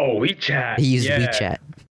 Oh, WeChat. They use yeah. WeChat.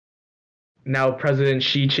 Now President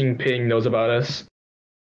Xi Jinping knows about us.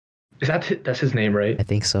 That's his name, right? I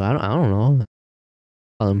think so. I don't know.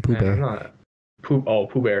 Call him Pooh Man, I'm Bear. not.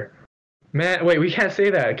 Pooh Bear. Man, wait, we can't say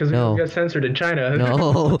that because No. we get censored in China.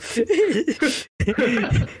 No.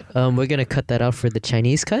 We're gonna cut that out for the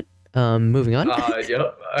Chinese cut. Moving on.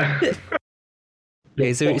 Yep.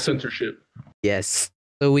 Okay, so- Full censorship. Yes.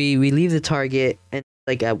 So we leave the Target and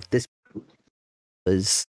like at this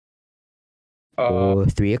was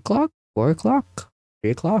 3 o'clock, 4 o'clock,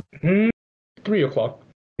 3 o'clock, 3 o'clock.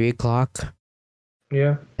 3 o'clock,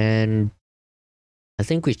 Yeah. and I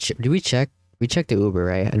think did we check? We checked the Uber,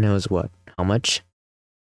 right? And it was what? How much?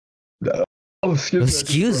 Oh,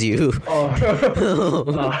 Excuse you.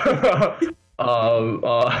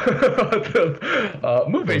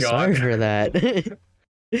 Moving Sorry on. for that.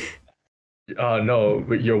 No,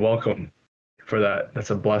 but you're welcome for that. That's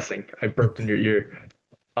a blessing. I burped in your ear.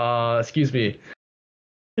 Excuse me.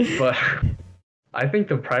 But I think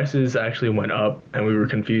the prices actually went up, and we were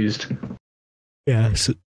confused. Yeah.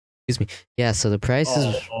 So, excuse me. Yeah. So the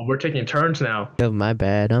prices. We're taking turns now. Oh, my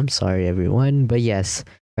bad. I'm sorry, everyone. But yes,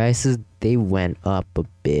 prices they went up a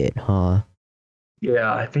bit, huh?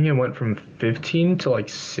 Yeah, I think it went from 15 to like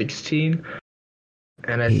 16.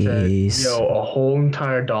 And I said, Jeez. yo, a whole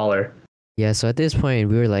entire dollar. Yeah. So at this point,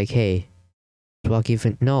 we were like, hey, let's walk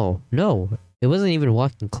even. No, it wasn't even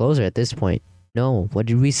walking closer at this point. No. What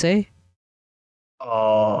did we say?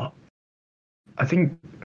 I think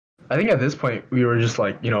at this point we were just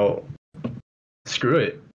like, screw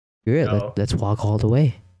it. Screw it. No. Let's walk all the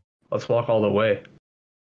way. Let's walk all the way.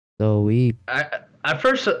 So we. At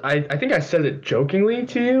first, I think I said it jokingly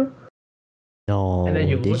to you. No. And then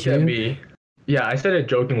you did looked you? at me. Yeah, I said it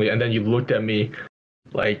jokingly, and then you looked at me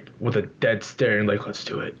like with a dead stare and like, let's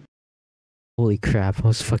do it. Holy crap! That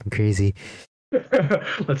was fucking crazy.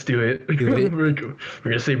 Let's do it. Do it. We're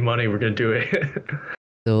gonna save money. We're gonna do it.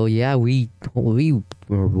 So yeah, we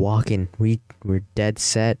were walking. We were dead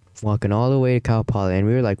set walking all the way to Cal Poly, and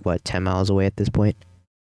we were like what 10 miles away at this point.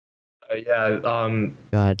 Yeah.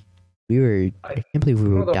 God, we were. I can't believe we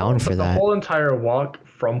were down for that. The whole entire walk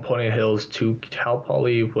from Pony Hills to Cal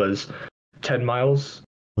Poly was 10 miles.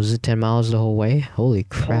 Was it 10 miles the whole way? Holy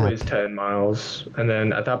crap! Always 10 miles, and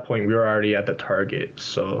then at that point we were already at the target.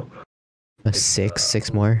 So.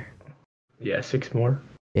 Six more. Yeah, 6 more.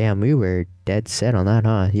 Damn, we were dead set on that,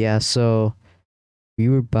 huh? Yeah, so we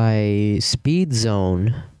were by Speed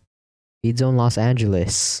Zone Los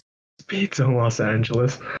Angeles. Speed Zone Los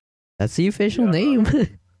Angeles. That's the official name. The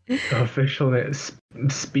official name,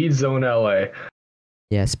 Speed Zone LA.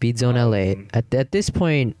 Yeah, Speed Zone LA. At this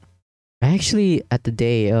point, actually, at the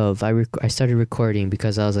day of, I started recording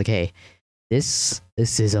because I was like, hey, this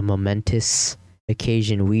is a momentous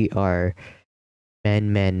occasion. We are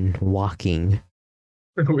men walking.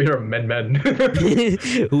 We are men.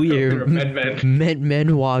 we are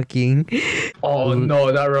men walking. Oh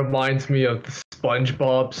no, that reminds me of the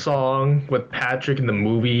SpongeBob song with Patrick in the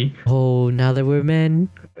movie. Oh, now that we're men.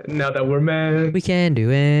 Now that we're men. We can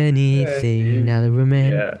do anything. Now that we're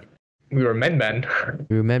men. Yeah. We were men.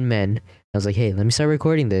 We were men. I was like, hey, let me start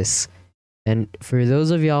recording this. And for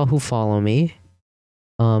those of y'all who follow me,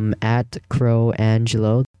 at Crow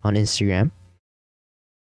Angelo on Instagram.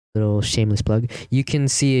 Little shameless plug. You can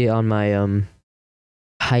see on my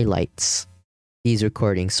highlights these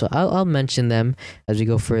recordings. So I'll mention them as we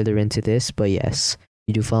go further into this. But yes,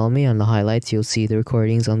 you do follow me on the highlights, you'll see the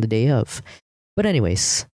recordings on the day of. But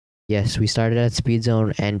anyways, yes, we started at Speed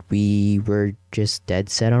Zone and we were just dead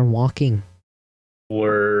set on walking. We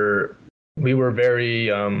were very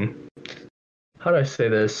how do I say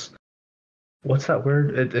this? What's that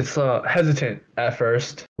word? It's hesitant at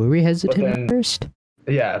first. Were we hesitant at first?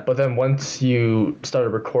 Yeah, but then once you started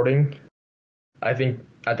recording, I think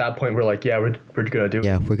at that point we're like, yeah, we're gonna do it.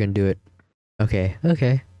 Yeah, we're gonna do it. Okay.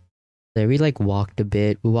 So we walked a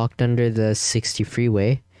bit. We walked under the 60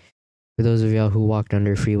 freeway. For those of y'all who walked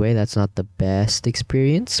under freeway, that's not the best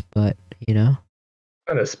experience, but kind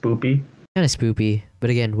of spoopy. Kind of spoopy. But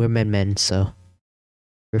again, we're men, so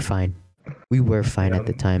we're fine. We were fine at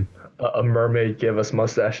the time. A mermaid gave us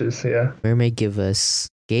mustaches. Yeah. Mermaid gave us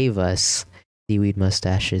seaweed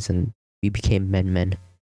mustaches, and we became men.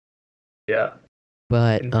 Yeah.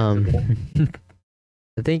 But I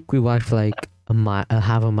think we walked for like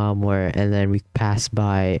half a mile more, and then we passed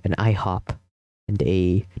by an IHOP and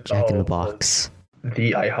a Jack in the Box.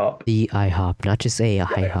 The IHOP. The IHOP, not just a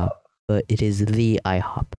IHOP, but it is the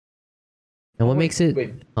IHOP. And what makes it?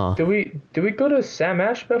 Wait, did we go to Sam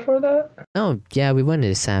Ash before that? Oh yeah, we went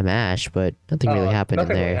to Sam Ash, but nothing really happened in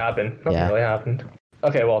there. Nothing really happened.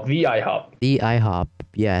 Okay, well, the IHOP. The IHOP,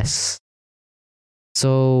 yes.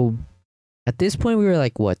 So, at this point, we were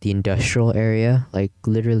like, what, the industrial area? Like,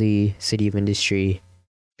 literally, city of industry.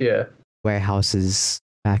 Yeah. Warehouses,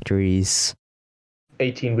 factories.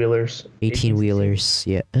 18-wheelers. 18-wheelers,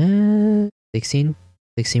 yeah. 16?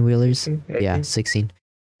 16-wheelers? Yeah, 16,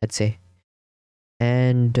 I'd say.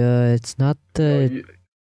 And, it's not the...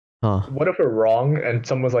 Huh. What if we're wrong and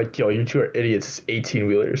someone's like, yo, you two are idiots, it's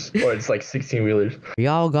 18-wheelers. Or it's like 16-wheelers.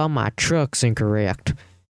 Y'all got my trucks incorrect.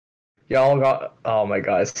 Y'all got, oh my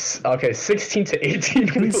gosh. Okay, 16 to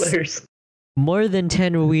 18-wheelers. More than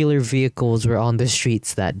 10-wheeler vehicles were on the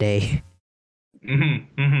streets that day.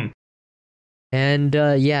 And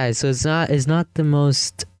yeah, so it's not the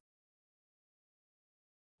most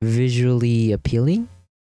visually appealing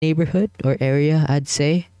neighborhood or area, I'd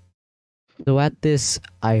say. So at this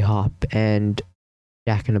IHOP and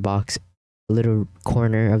Jack in the Box, little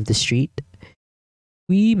corner of the street,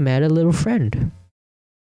 we met a little friend.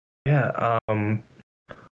 Yeah,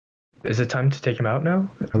 Is it time to take him out now?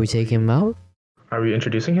 Are we taking him out? Are we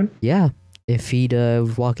introducing him? Yeah. If he'd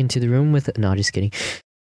walk into the room with... No, just kidding.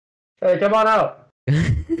 Hey, come on out.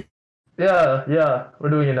 Yeah, we're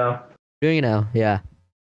doing it now. Doing it now, yeah.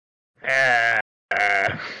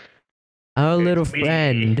 Our It's little me.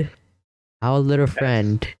 friend. Our little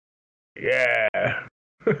friend. Yeah.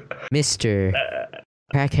 Mr.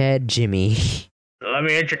 Crackhead Jimmy. Let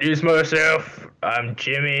me introduce myself. I'm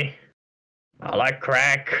Jimmy. I like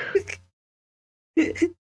crack.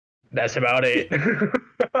 That's about it.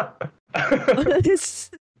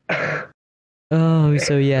 Oh,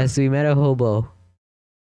 so yes, we met a hobo.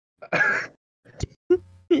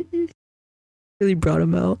 Really brought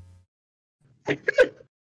him out.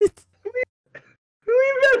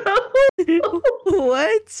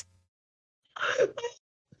 What?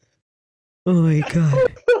 Oh my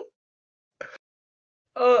god.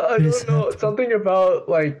 I What is don't know. happening? Something about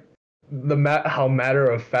like how matter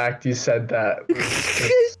of fact you said that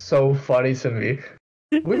was so funny to me.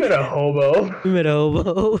 We met a hobo. We met a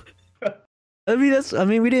hobo. I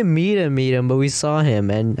mean we didn't meet him, but we saw him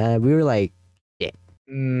and we were like,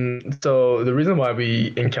 So the reason why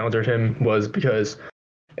we encountered him was because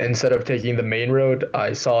instead of taking the main road,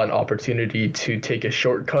 I saw an opportunity to take a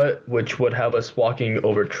shortcut, which would have us walking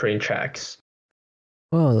over train tracks.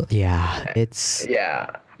 well, yeah, it's Yeah.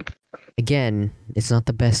 again, it's not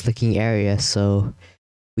the best looking area, so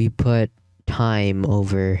we put time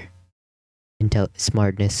over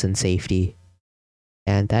smartness and safety.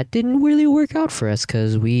 And that didn't really work out for us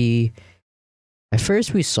because at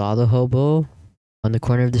first we saw the hobo on the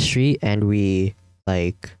corner of the street and we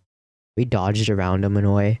dodged around him in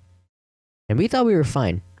a way. And we thought we were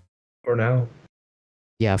fine. For now.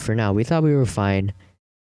 Yeah, for now, we thought we were fine.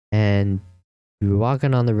 And we were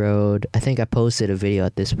walking on the road. I think I posted a video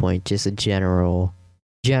at this point, just a general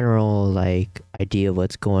like idea of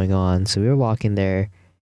what's going on. So we were walking there.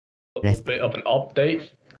 A little bit of an update.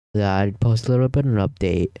 Yeah, I'd post a little bit of an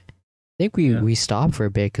update. I think we stopped for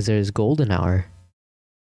a bit because there's golden hour.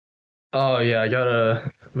 Oh yeah,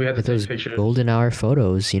 we had to With those take pictures. golden hour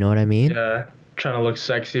photos, you know what I mean? Yeah, trying to look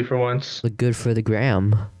sexy for once. Look good for the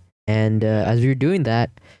gram. And as we were doing that,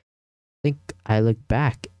 I think I looked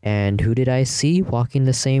back and who did I see walking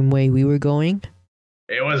the same way we were going?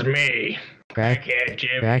 It was me, Crackhead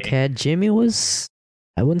Jimmy. Crackhead Jimmy was,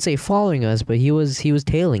 I wouldn't say following us, but he was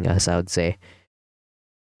tailing us, I would say.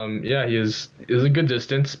 Yeah, it was a good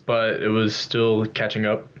distance, but it was still catching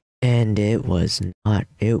up. And it was not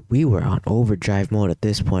we were on overdrive mode at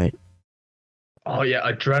this point. Oh yeah,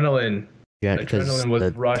 adrenaline. Yeah, because Adrenaline was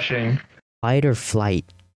the rushing. fight or flight,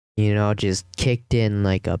 just kicked in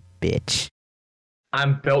like a bitch.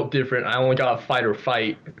 I'm built different. I only got fight or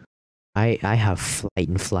fight. I have flight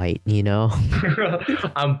and flight,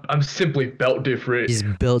 I'm simply built different. He's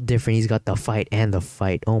built different. He's got the fight and the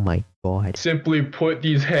fight. Oh my god. Simply put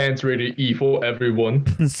these hands ready to evil everyone,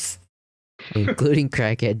 Including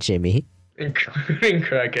Crackhead Jimmy. including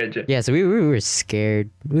Crackhead Jimmy. Yeah, so we were scared.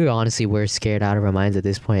 We honestly were scared out of our minds at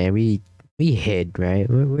this point, and we hid, right?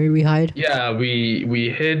 Where did we hide? Yeah, we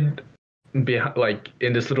hid behind, like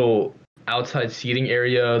in this little outside seating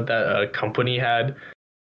area that a company had,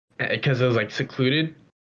 because it was like secluded,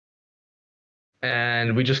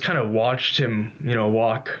 and we just kind of watched him,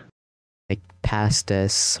 walk. Like past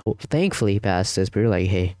us. Thankfully past us, but we were like,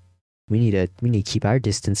 hey, we need to keep our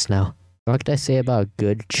distance now. What could I say about a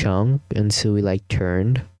good chunk until we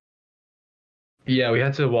turned? Yeah, we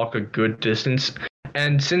had to walk a good distance,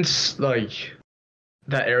 and since like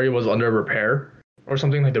that area was under repair or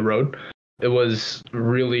something, like the road, it was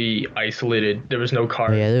really isolated. There was no Oh,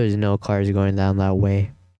 cars. yeah, there was no cars going down that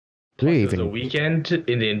way. Plus, We it was a even weekend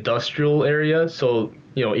in the industrial area, so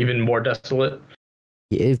even more desolate.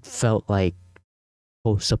 it felt like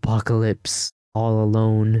post-apocalypse, all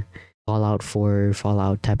alone, Fallout 4,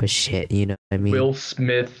 Fallout type of shit. You know what I mean? Will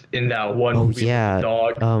Smith in that one Oh, movie with yeah. the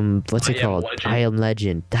dog. What's it I Am called? Legend. I Am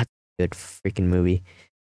Legend. That's a good freaking movie.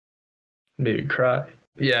 Made me cry.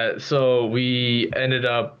 Yeah, so we ended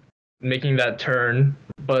up making that turn,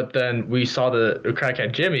 but then we saw the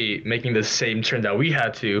Crackhead Jimmy making the same turn that we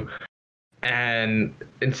had to, and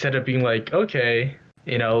instead of being like, okay,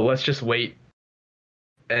 let's just wait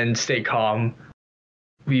and stay calm,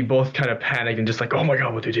 we both kind of panicked and just like, oh my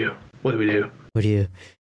god, what do we do? What do we do? What do you?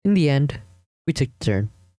 In the end, we took the turn.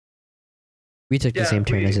 We took the same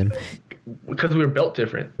turn as him. Because we were built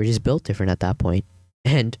different. We're just built different at that point.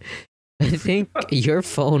 And I think your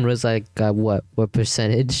phone was like what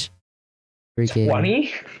percentage? Freaking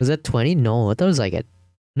 20? Was that 20? No, I thought it was like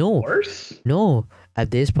Worse? no. At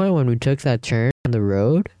this point, when we took that turn on the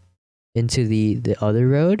road into the other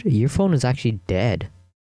road, your phone was actually dead.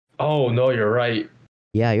 Oh no, you're right.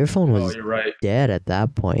 Yeah, your phone Oh, was you're right. dead at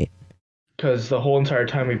that point. Because the whole entire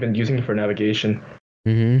time we've been using it for navigation.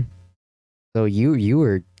 Mm-hmm. So you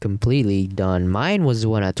were completely done. Mine was the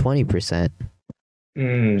one at 20%.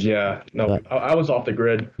 Yeah. No, But I was off the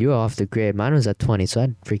grid. you were off the grid. Mine was at 20, so I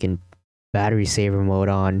had freaking battery saver mode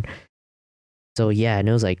on. So yeah, and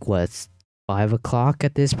it was like what, 5 o'clock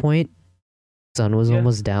at this point. Sun was Yeah.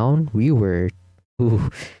 almost down. We were, ooh,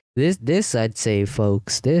 this I'd say,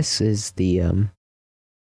 folks. This is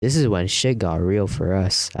this is when shit got real for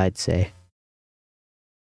us. I'd say.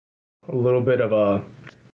 A little bit of a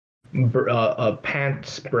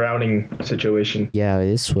pants browning situation. Yeah,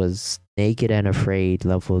 this was naked and afraid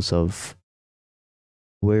levels of.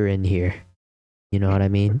 We're in here. You know what I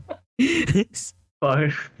mean?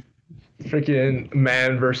 But freaking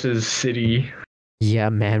man versus city. Yeah,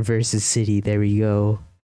 man versus city. There we go.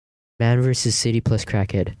 Man versus city plus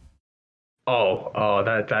crackhead. Oh,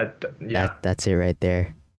 yeah. That's it right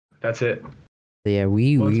there. That's it. So yeah,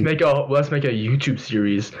 we Let's make a YouTube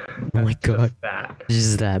series. Oh my That's god. just that. This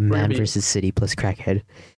is that gonna man be- versus city plus crackhead.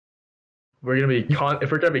 We're gonna be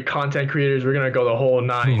if we're gonna be content creators, we're gonna go the whole The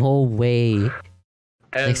nine. whole way.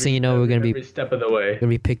 Next thing you know, we're gonna be every step of the way. gonna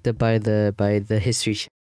be picked up by the history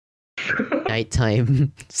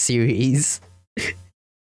nighttime series.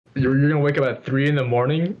 You're gonna wake up at 3 a.m,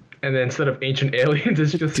 and then instead of ancient aliens,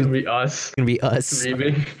 it's just gonna be us It's gonna be us.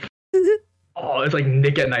 streaming. Oh, it's like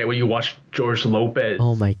Nick at Night when you watch George Lopez.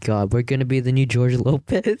 Oh my god, we're gonna be the new George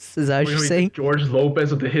Lopez. Is that what We're you're gonna be saying? George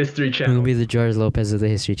Lopez of the History We're Channel. gonna be the George Lopez of the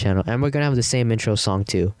History Channel, and we're gonna have the same intro song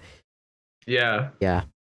too. Yeah. Yeah.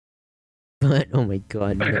 But oh my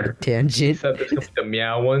god, no tangent. Except there's gonna be the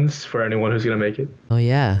meow ones for anyone who's gonna make it. Oh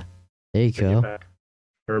yeah, there you Bring it go. back.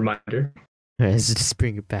 A reminder. Alright, let's just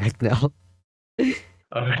bring it back now.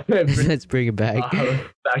 Okay. Let's bring it back.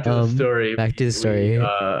 Back to the story. back to the story.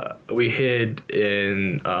 We hid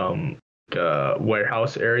in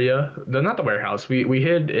warehouse area. Not the warehouse. We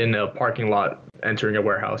hid in a parking lot entering a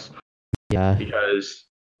warehouse Yeah, because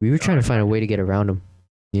we were trying to find a way to get around him.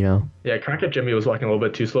 You know. Crackhead Jimmy was walking a little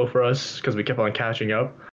bit too slow for us because we kept on catching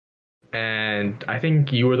up. And I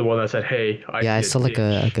think you were the one that said, "Hey, I saw like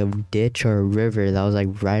a ditch or a river that was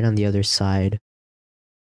like right on the other side.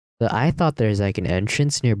 But I thought there's like an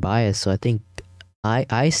entrance nearby us, so I think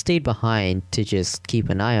I stayed behind to just keep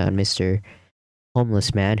an eye on Mr.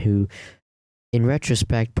 Homeless Man, who, in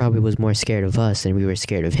retrospect, probably was more scared of us than we were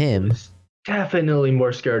scared of him. was definitely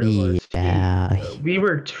more scared of us. Yeah, We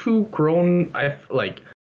were too grown.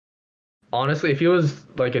 Honestly, if he was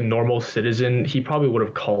like a normal citizen, he probably would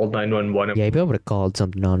have called 911. yeah, he probably would have called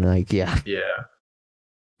something on like Yeah.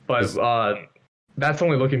 But that's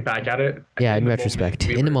only looking back at it. yeah. In the retrospect,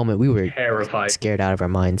 moment, in the moment, we were terrified. scared out of our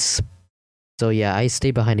minds. So yeah, I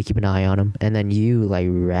stayed behind to keep an eye on him, and then you like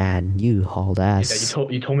ran, you hauled Yeah, ass.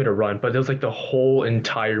 you told me to run, but there was like the whole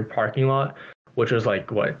entire parking lot, which was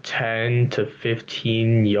like what 10 to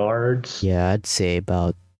 15 yards. Yeah, I'd say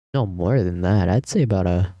about no more than that. I'd say about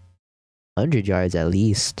 100 yards at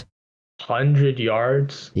least. 100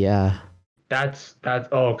 yards. Yeah. That's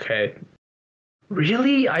okay.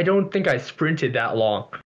 Really? I don't think I sprinted that long.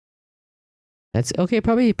 That's okay,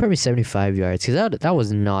 probably 75 yards, because that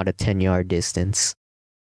was not a 10-yard distance.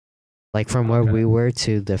 Like from where Okay. we were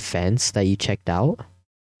to the fence that you checked out.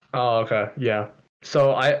 Oh, okay. Yeah.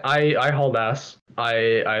 So I hauled ass.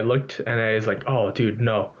 I looked and I was like, oh, dude,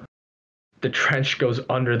 no. The trench goes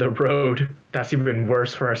under the road. That's even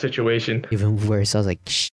worse for our situation. Even worse, I was like,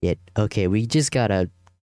 shit. Okay, we just gotta.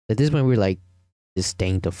 At this point, we were like, just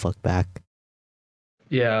staying the fuck back.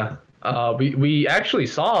 Yeah. We actually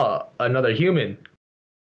saw another human.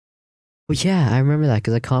 Well, yeah, I remember that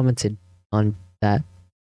because I commented on that.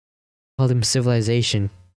 Called him Civilization.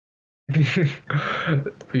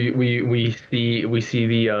 we see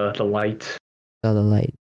the light. Saw the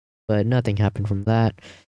light, but nothing happened from that.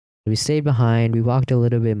 We stayed behind. We walked a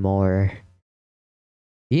little bit more.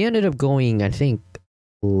 He ended up going, I think,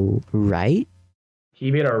 right.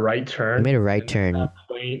 He made a right turn. He made a right and turn. At that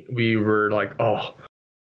point, we were like, oh,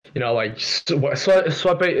 like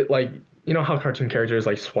swipe it, like how cartoon characters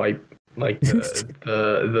like swipe like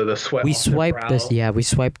the sweat. We off their swiped brow? this. Yeah, we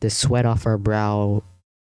swiped the sweat off our brow.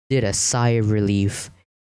 Did a sigh of relief,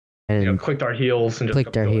 and Clicked our heels and just clicked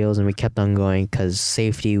kept our going. heels, and we kept on going because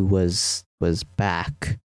safety was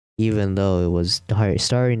back, even though it was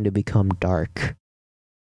starting to become dark.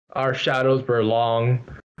 Our shadows were long.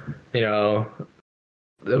 It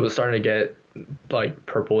was starting to get like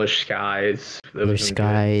purplish skies. Blue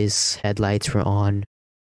skies, headlights were on.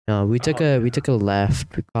 No, we took a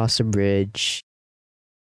left. We crossed a bridge.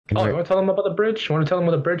 and Oh, we're- you want to tell them about the bridge? You want to tell them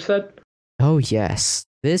what the bridge said? Oh yes,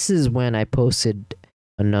 this is when I posted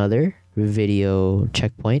another video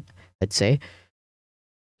checkpoint, I'd say.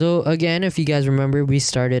 So again, if you guys remember, we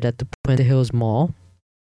started at the Puente Hills Mall,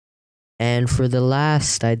 and for the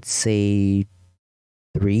last, I'd say,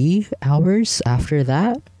 3 hours after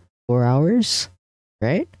that, 4 hours,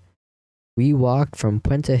 right? We walked from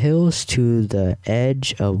Puente Hills to the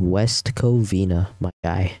edge of West Covina, my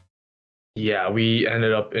guy. Yeah, we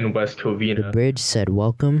ended up in West The Covina. bridge said,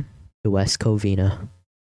 "Welcome to West Covina."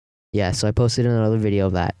 Yeah, so I posted another video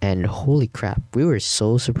of that, and holy crap, we were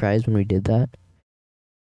so surprised when we did that.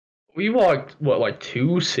 We walked what, like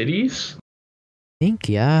 2 cities? I think,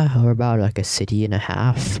 yeah, or about like a city and a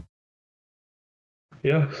half.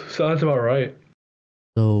 Yeah, sounds about right.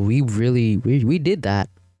 So we really, we did that.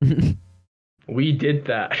 We did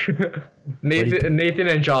that. Nathan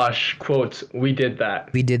and Josh quotes, "We did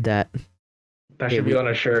that." We did that. That Hey, should be on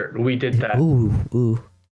a shirt. We did that. Ooh.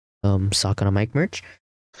 Sock on a mic merch.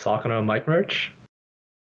 Sock on a mic merch.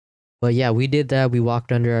 But yeah, we did that. We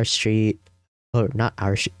walked under our street, or not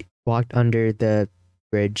our street, walked under the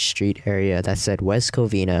bridge street area that said West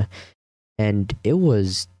Covina, and it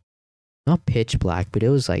was not pitch black, but it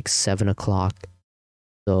was like 7 o'clock.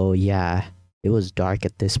 So yeah, it was dark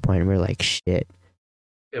at this point. We're like, shit.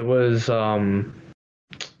 It was it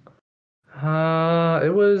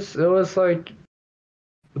was like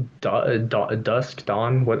dusk,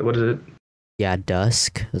 dawn. What is it? Yeah,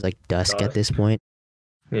 dusk. It was like dusk at Dusk. this point.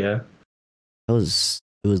 Yeah. It was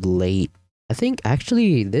late. I think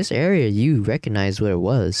actually this area you recognize what it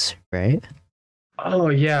was, right? Oh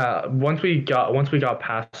yeah. Once we got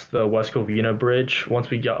past the West Covina bridge, once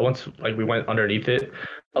we went underneath it,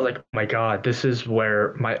 I was like, oh my god, this is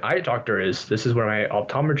where my eye doctor is. This is where my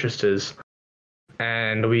optometrist is.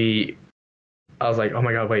 And I was like, oh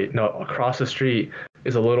my god, wait, no, across the street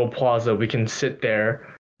is a little plaza. We can sit there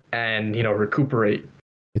and, recuperate.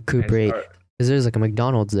 Recuperate. And Because there's like a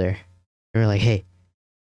McDonald's there. And we're like, hey.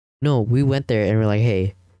 No, we went there and we're like,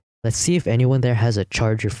 hey, let's see if anyone there has a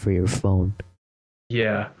charger for your phone.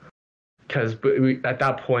 yeah. Because at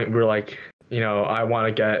that point, we're like, I want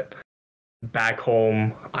to get back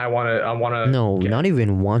home. I want to. No, not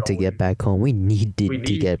even want to get back home. We needed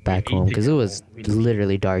to get back home because it was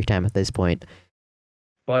literally dark time at this point.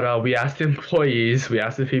 But we asked the employees, we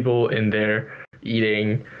asked the people in there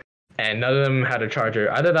eating, and none of them had a charger.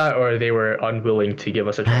 Either that or they were unwilling to give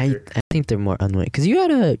us a charger. I think they're more unwilling because you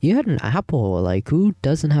had an Apple. Like, who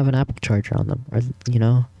doesn't have an Apple charger on them? Or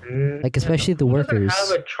like especially the Who workers.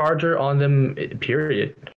 doesn't have a charger on them,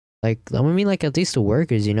 period. Like, I mean, like at least the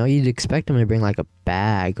workers. You'd expect them to bring like a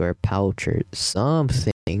bag or a pouch or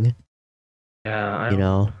something.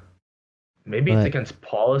 Yeah, maybe it's against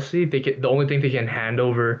policy. The only thing they can hand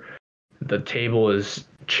over the table is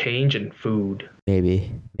change and food.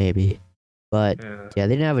 Maybe. But yeah,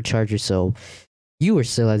 they didn't have a charger, so you were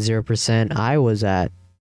still at 0%. I was at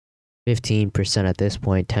 15% at this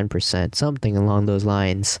point, 10%, something along those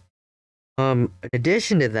lines. In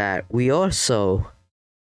addition to that, we also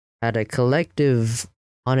had a collective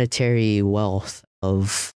monetary wealth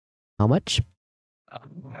of how much?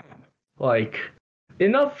 Like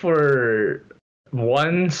enough for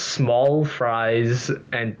 1 small fries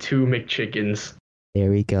and 2 McChickens. There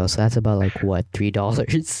we go. So that's about like what,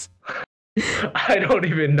 $3? I don't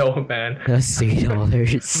even know, man. That's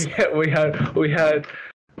 $3. We had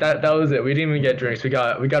that was it. We didn't even get drinks. We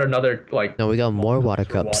got another like. No, we got more water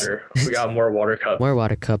cups. We got more water cups. More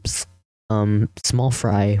water cups. Small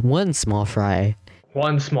fry. One small fry.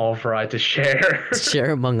 1 small fry to share.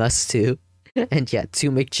 Share among us two. And yeah, 2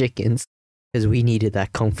 McChickens. Because we needed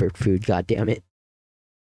that comfort food, god damn it.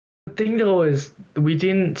 The thing though is we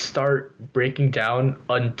didn't start breaking down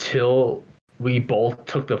until we both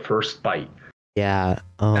took the first bite. Yeah.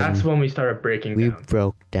 That's when we started breaking we down.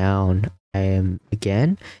 broke down.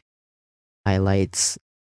 Again, highlights,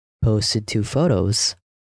 posted 2 photos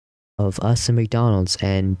of us in McDonald's,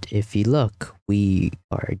 and if you look, we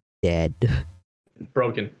are dead.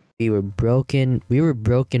 Broken. We were broken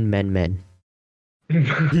men.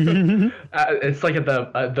 It's like at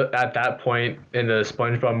that point in the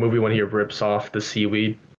SpongeBob movie when he rips off the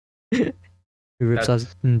seaweed. He rips That's-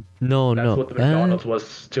 off. No. That's what the McDonald's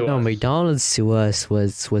was to No, us. McDonald's to us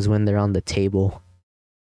was when they're on the table.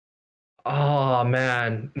 Oh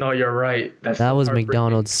man, no, you're right. That so was heartbreaking.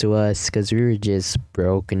 McDonald's to us because we were just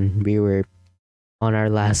broken. We were on our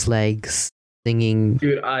last legs singing.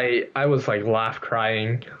 Dude, I was like laugh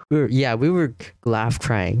crying. We were laugh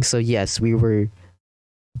crying. So yes, we were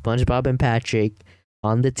SpongeBob and Patrick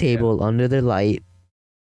on the table under the light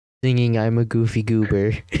singing "I'm a Goofy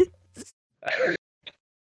Goober."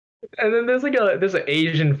 And then there's an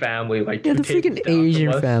Asian family, like Yeah, two the tables freaking down from Asian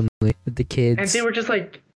us. family with the kids. And they were just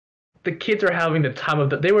like, the kids are having the time of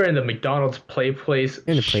they were in the McDonald's play place,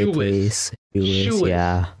 in a play place. Shoeless,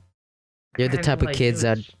 yeah. They're the And, type of like, kids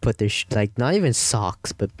that put their like not even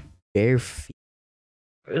socks, but bare feet.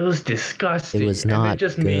 it was disgusting. It was And not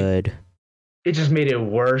good. It just made it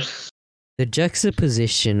worse. The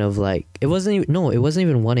juxtaposition of like it wasn't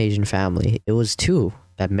even one Asian family. It was two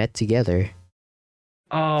that met together.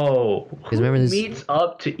 Oh, who remember this- meets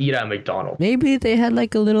up to eat at McDonald's? Maybe they had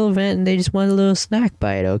like a little event and they just wanted a little snack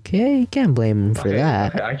bite. Okay, you can't blame them for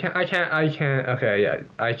that. Okay, I can't. Okay, yeah,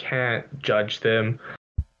 I can't judge them.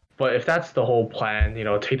 But if that's the whole plan,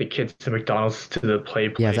 take the kids to McDonald's to the play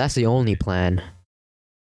place. Yeah, if that's the only plan.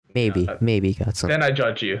 Maybe got some. Then I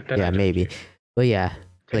judge you. Then I yeah, judge maybe. you. But yeah,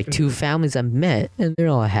 like two families that met and they're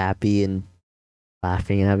all happy and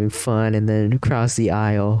laughing and having fun, and then across the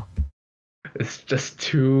aisle. It's just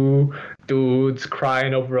two dudes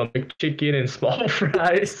crying over a McChicken and small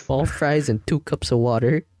fries. Small fries and 2 cups of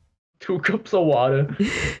water. 2 cups of water.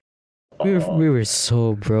 We were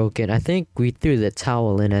so broken. I think we threw the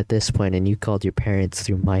towel in at this point, and you called your parents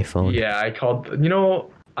through my phone. Yeah, I called.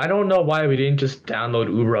 I don't know why we didn't just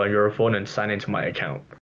download Uber on your phone and sign into my account.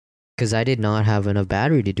 Because I did not have enough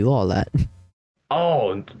battery to do all that.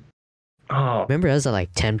 Oh. Remember, I was at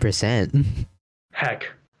like 10%. Heck.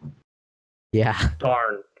 Yeah.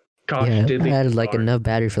 Darn. Gosh, Yeah, diddly I had like darn. enough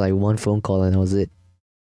battery for like one phone call, and that was it.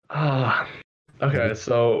 Okay,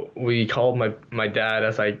 so we called my dad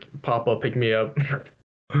as I pop up, pick me up.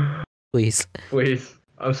 Please. Please,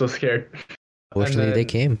 I'm so scared. Fortunately, they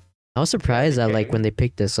came. I was surprised that like when they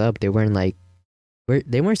picked us up, they weren't like,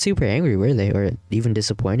 they weren't super angry, were they, or even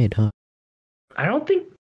disappointed, huh? I don't think.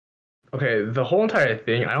 Okay, the whole entire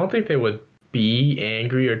thing. I don't think they would be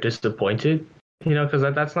angry or disappointed. Because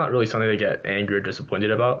that's not really something to get angry or disappointed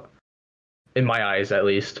about, in my eyes at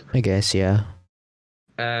least. I guess, yeah.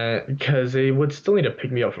 Because they would still need to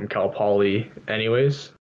pick me up from Cal Poly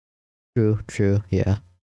anyways. True, yeah.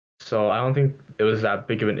 So I don't think it was that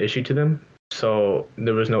big of an issue to them. So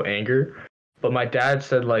there was no anger. But my dad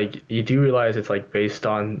said, like, you do realize it's like based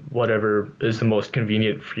on whatever is the most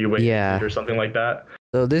convenient freeway Yeah. or something like that.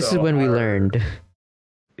 So this is when we learned.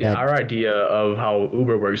 Yeah, that- our idea of how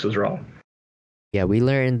Uber works was wrong. Yeah, we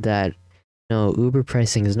learned that no, Uber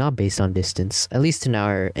pricing is not based on distance. At least in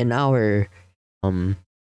our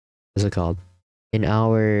what's it called? In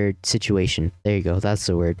our situation. There you go. That's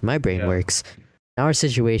the word. My brain Yeah. works. In our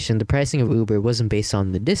situation, the pricing of Uber wasn't based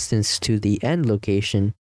on the distance to the end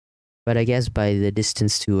location, but I guess by the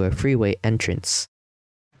distance to a freeway entrance.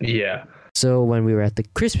 Yeah. So when we were at the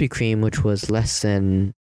Krispy Kreme, which was less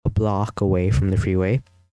than a block away from the freeway,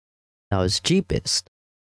 that was cheapest.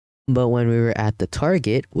 But when we were at the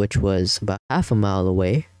Target, which was about half a mile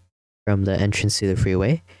away from the entrance to the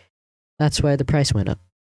freeway, that's why the price went up.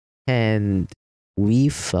 And we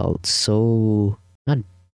felt so, not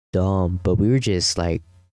dumb, but we were just like,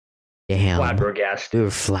 damn. Flabbergasted. We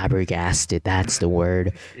were flabbergasted. That's the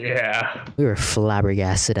word. Yeah. We were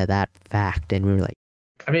flabbergasted at that fact. And we were like,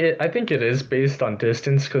 I mean, I think it is based on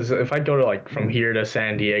distance because if I go to like from here to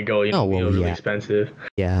San Diego, Oh, well, it's really yeah. expensive.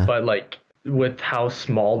 yeah. But like with how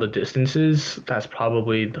small the distance is, that's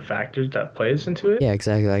probably the factor that plays into it. Yeah,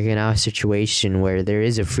 exactly. Like in our situation where there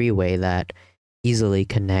is a freeway that easily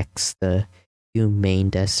connects the two main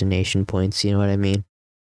destination points, you know what I mean?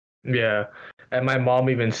 Yeah. And my mom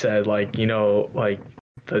even said like, like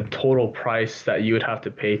the total price that you would have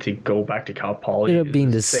to pay to go back to Cal Poly Ended up is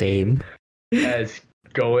being the same. as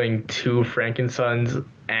going to Frankenson's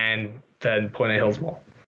and then Point of Hills Mall.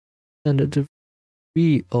 And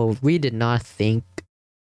we did not think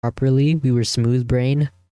properly. We were smooth brain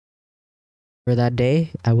for that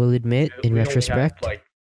day, I will admit, in We only had, retrospect.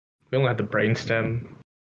 we only had the brainstem.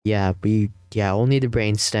 Yeah, only the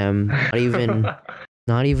brainstem,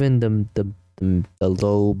 not even the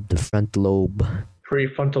lobe, the front lobe.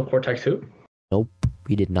 Prefrontal cortex too. Nope,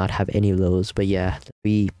 we did not have any of those. But yeah,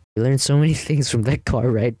 we learned so many things from that car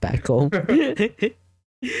ride back home. It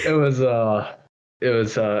was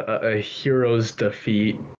a hero's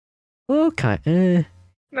defeat. Well, because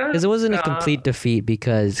it wasn't a complete defeat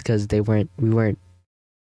because we weren't.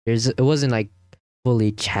 It wasn't like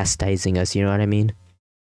fully chastising us. You know what I mean?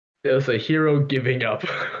 It was a hero giving up.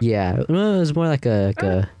 Yeah, well, it was more like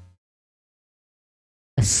a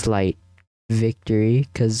slight victory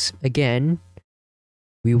because again,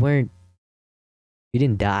 we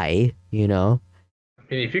didn't die. You know. I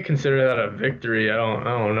mean, if you consider that a victory, I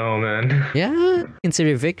don't know, man. Yeah, consider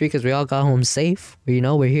it victory because we all got home safe. You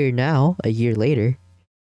know, we're here now, a year later.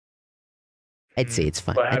 I'd say it's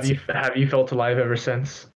fine. But have you felt alive ever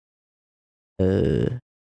since? I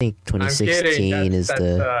think I'm kidding. 2016 is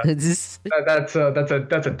That's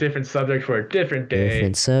a different subject for a different day.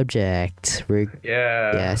 different subject.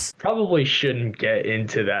 Yeah. Yes. Probably shouldn't get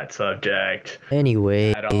into that subject.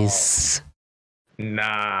 Anyways,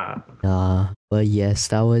 Nah. but yes,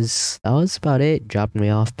 that was about it. Dropped me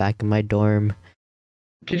off back in my dorm.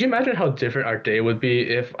 Could you imagine how different our day would be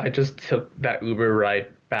if I just took that Uber ride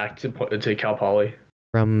back to Cal Poly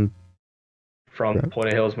From Point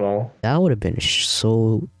of Hills Mall? that would have been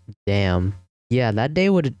so damn. Yeah, that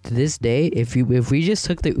day would this day if we just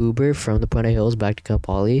took the Uber from the Point of Hills back to Cal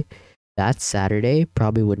Poly, that Saturday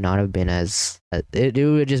probably would not have been as it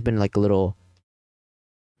would have just been like a little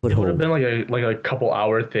It would have been like a couple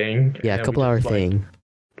hour thing. Yeah, a couple hour thing.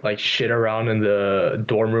 Like shit around in the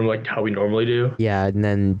dorm room like how we normally do. Yeah, and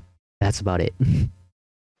then that's about it.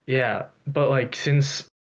 Yeah, but like since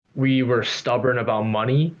we were stubborn about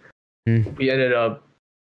money, we ended up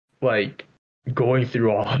like going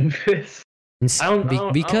through all of this. I don't know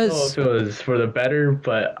if it was for the better,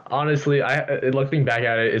 but honestly, looking back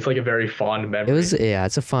at it, it's like a very fond memory.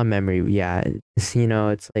 It's a fond memory. Yeah, it's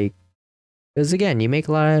like because again, you make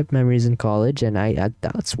a lot of memories in college, and I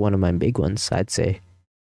that's one of my big ones. I'd say.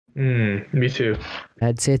 Me too.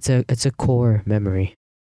 I'd say it's a core memory.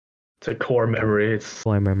 It's a core memory. It's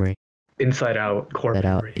core memory. Inside Out core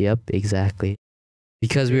memory. Yep, exactly.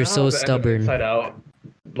 Because we were so stubborn. Inside Out,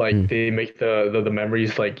 like they make the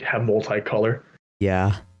memories like have multicolor.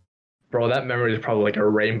 Yeah. Bro, that memory is probably like a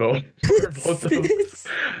rainbow for both of them.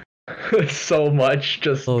 So much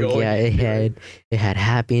just. Oh yeah, it had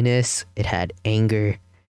happiness. It had anger. It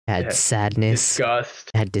had sadness.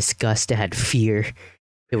 Disgust. It had disgust. It had fear.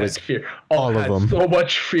 It was fear. All of them. So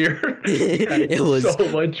much fear. It was so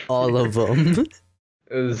much fear. All of them.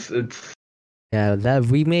 It's. Yeah, that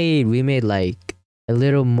we made like a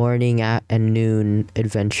little morning and noon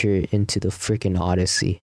adventure into the freaking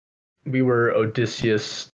Odyssey. We were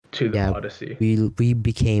Odysseus to the Odyssey. We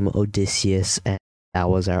became Odysseus, and that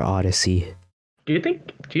was our Odyssey. Do you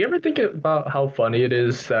ever think about how funny it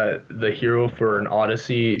is that the hero for an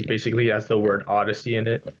Odyssey basically has the word Odyssey in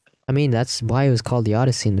it? I mean, that's why it was called the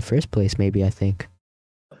Odyssey in the first place, maybe, I think.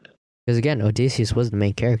 Because again, Odysseus was the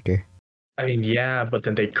main character. I mean, yeah, but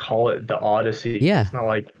then they call it the Odyssey. Yeah. It's not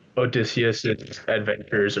like Odysseus'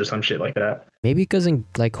 Adventures or some shit like that. Maybe because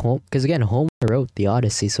Homer wrote the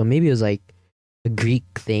Odyssey, so maybe it was like a Greek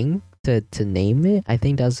thing to name it. I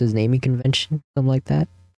think that was his naming convention, something like that.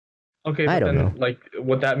 Okay, but I don't know. Like,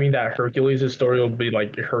 would that mean that Hercules' story will be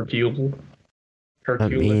like Hercule? I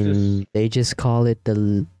mean, they just call it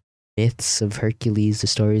the myths of Hercules, the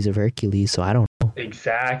stories of Hercules, so I don't know.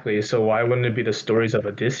 Exactly, so why wouldn't it be the stories of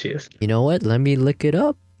Odysseus? You know what? Let me look it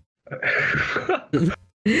up.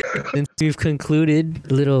 Since we've concluded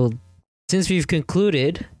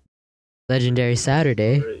Legendary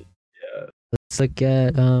Saturday, let's look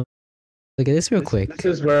at this real quick. This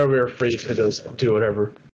is where we're free to just do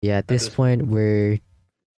whatever. Yeah, at this point we're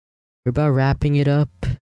about wrapping it up.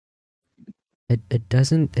 It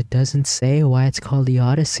doesn't say why it's called the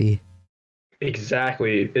Odyssey.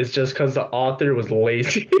 Exactly. It's just because the author was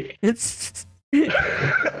lazy. Oh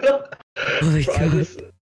my god.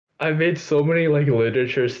 I made so many like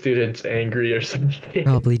literature students angry or something.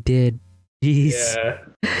 Probably did. Jeez. Yeah.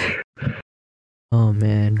 Oh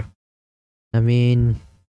man. I mean,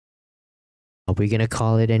 are we gonna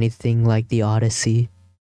call it anything like the Odyssey?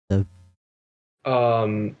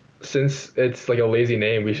 Since it's like a lazy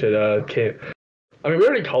name, we should I mean, we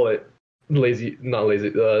already call it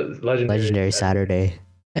Legendary Saturday.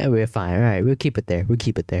 Yeah, we're fine. All right, we'll keep it there.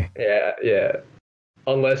 Yeah.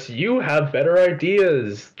 Unless you have better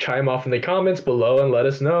ideas, chime off in the comments below and let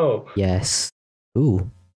us know. Yes. Ooh.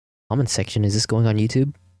 Comment section. Is this going on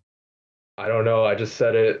YouTube? I don't know. I just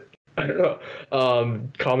said it. I don't know.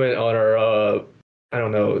 Comment on our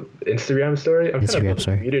Instagram story. I'm Instagram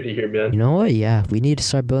story. Community here, man. You know what? Yeah, we need to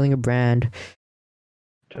start building a brand.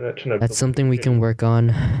 That's something we can work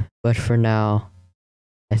on. But for now,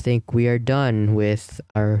 I think we are done with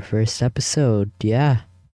our first episode. Yeah.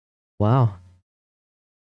 Wow.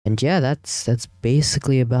 And yeah, that's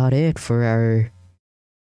basically about it for our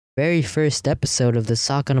very first episode of the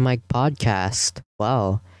Sock on a Mic podcast.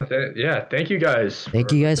 Wow. Yeah, thank you guys.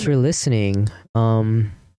 Thank you guys for listening.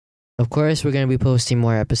 Of course, we're going to be posting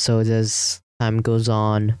more episodes as time goes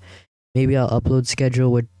on. Maybe our upload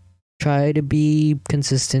schedule would try to be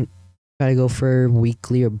consistent. Try to go for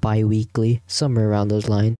weekly or bi-weekly, somewhere around those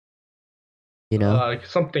lines. You know?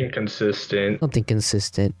 Something consistent.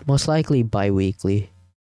 Most likely bi-weekly.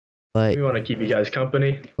 But we want to keep you guys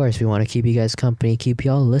company. Of course, we want to keep you guys company, keep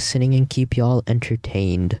y'all listening, and keep y'all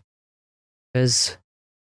entertained. Because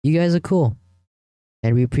you guys are cool.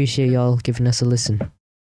 And we appreciate y'all giving us a listen.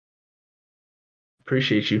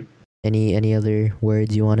 Appreciate you. Any other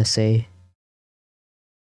words you want to say?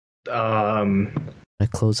 I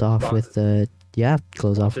close off with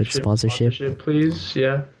sponsorship. Please.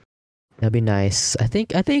 Yeah. That'd be nice. I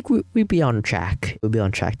think we'd be on track. We'd be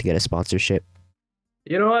on track to get a sponsorship.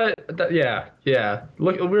 You know what? Yeah.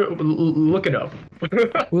 Look it up.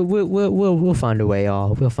 We'll find a way,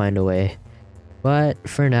 y'all. We'll find a way. But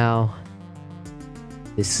for now,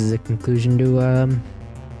 this is a conclusion to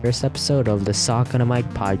first episode of the Sock on a Mic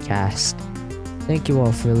podcast. Thank you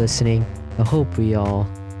all for listening. I hope we all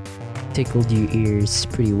tickled your ears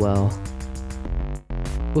pretty well.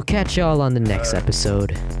 We'll catch y'all on the next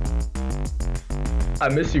episode. I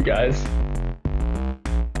miss you guys.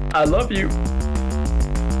 I love you.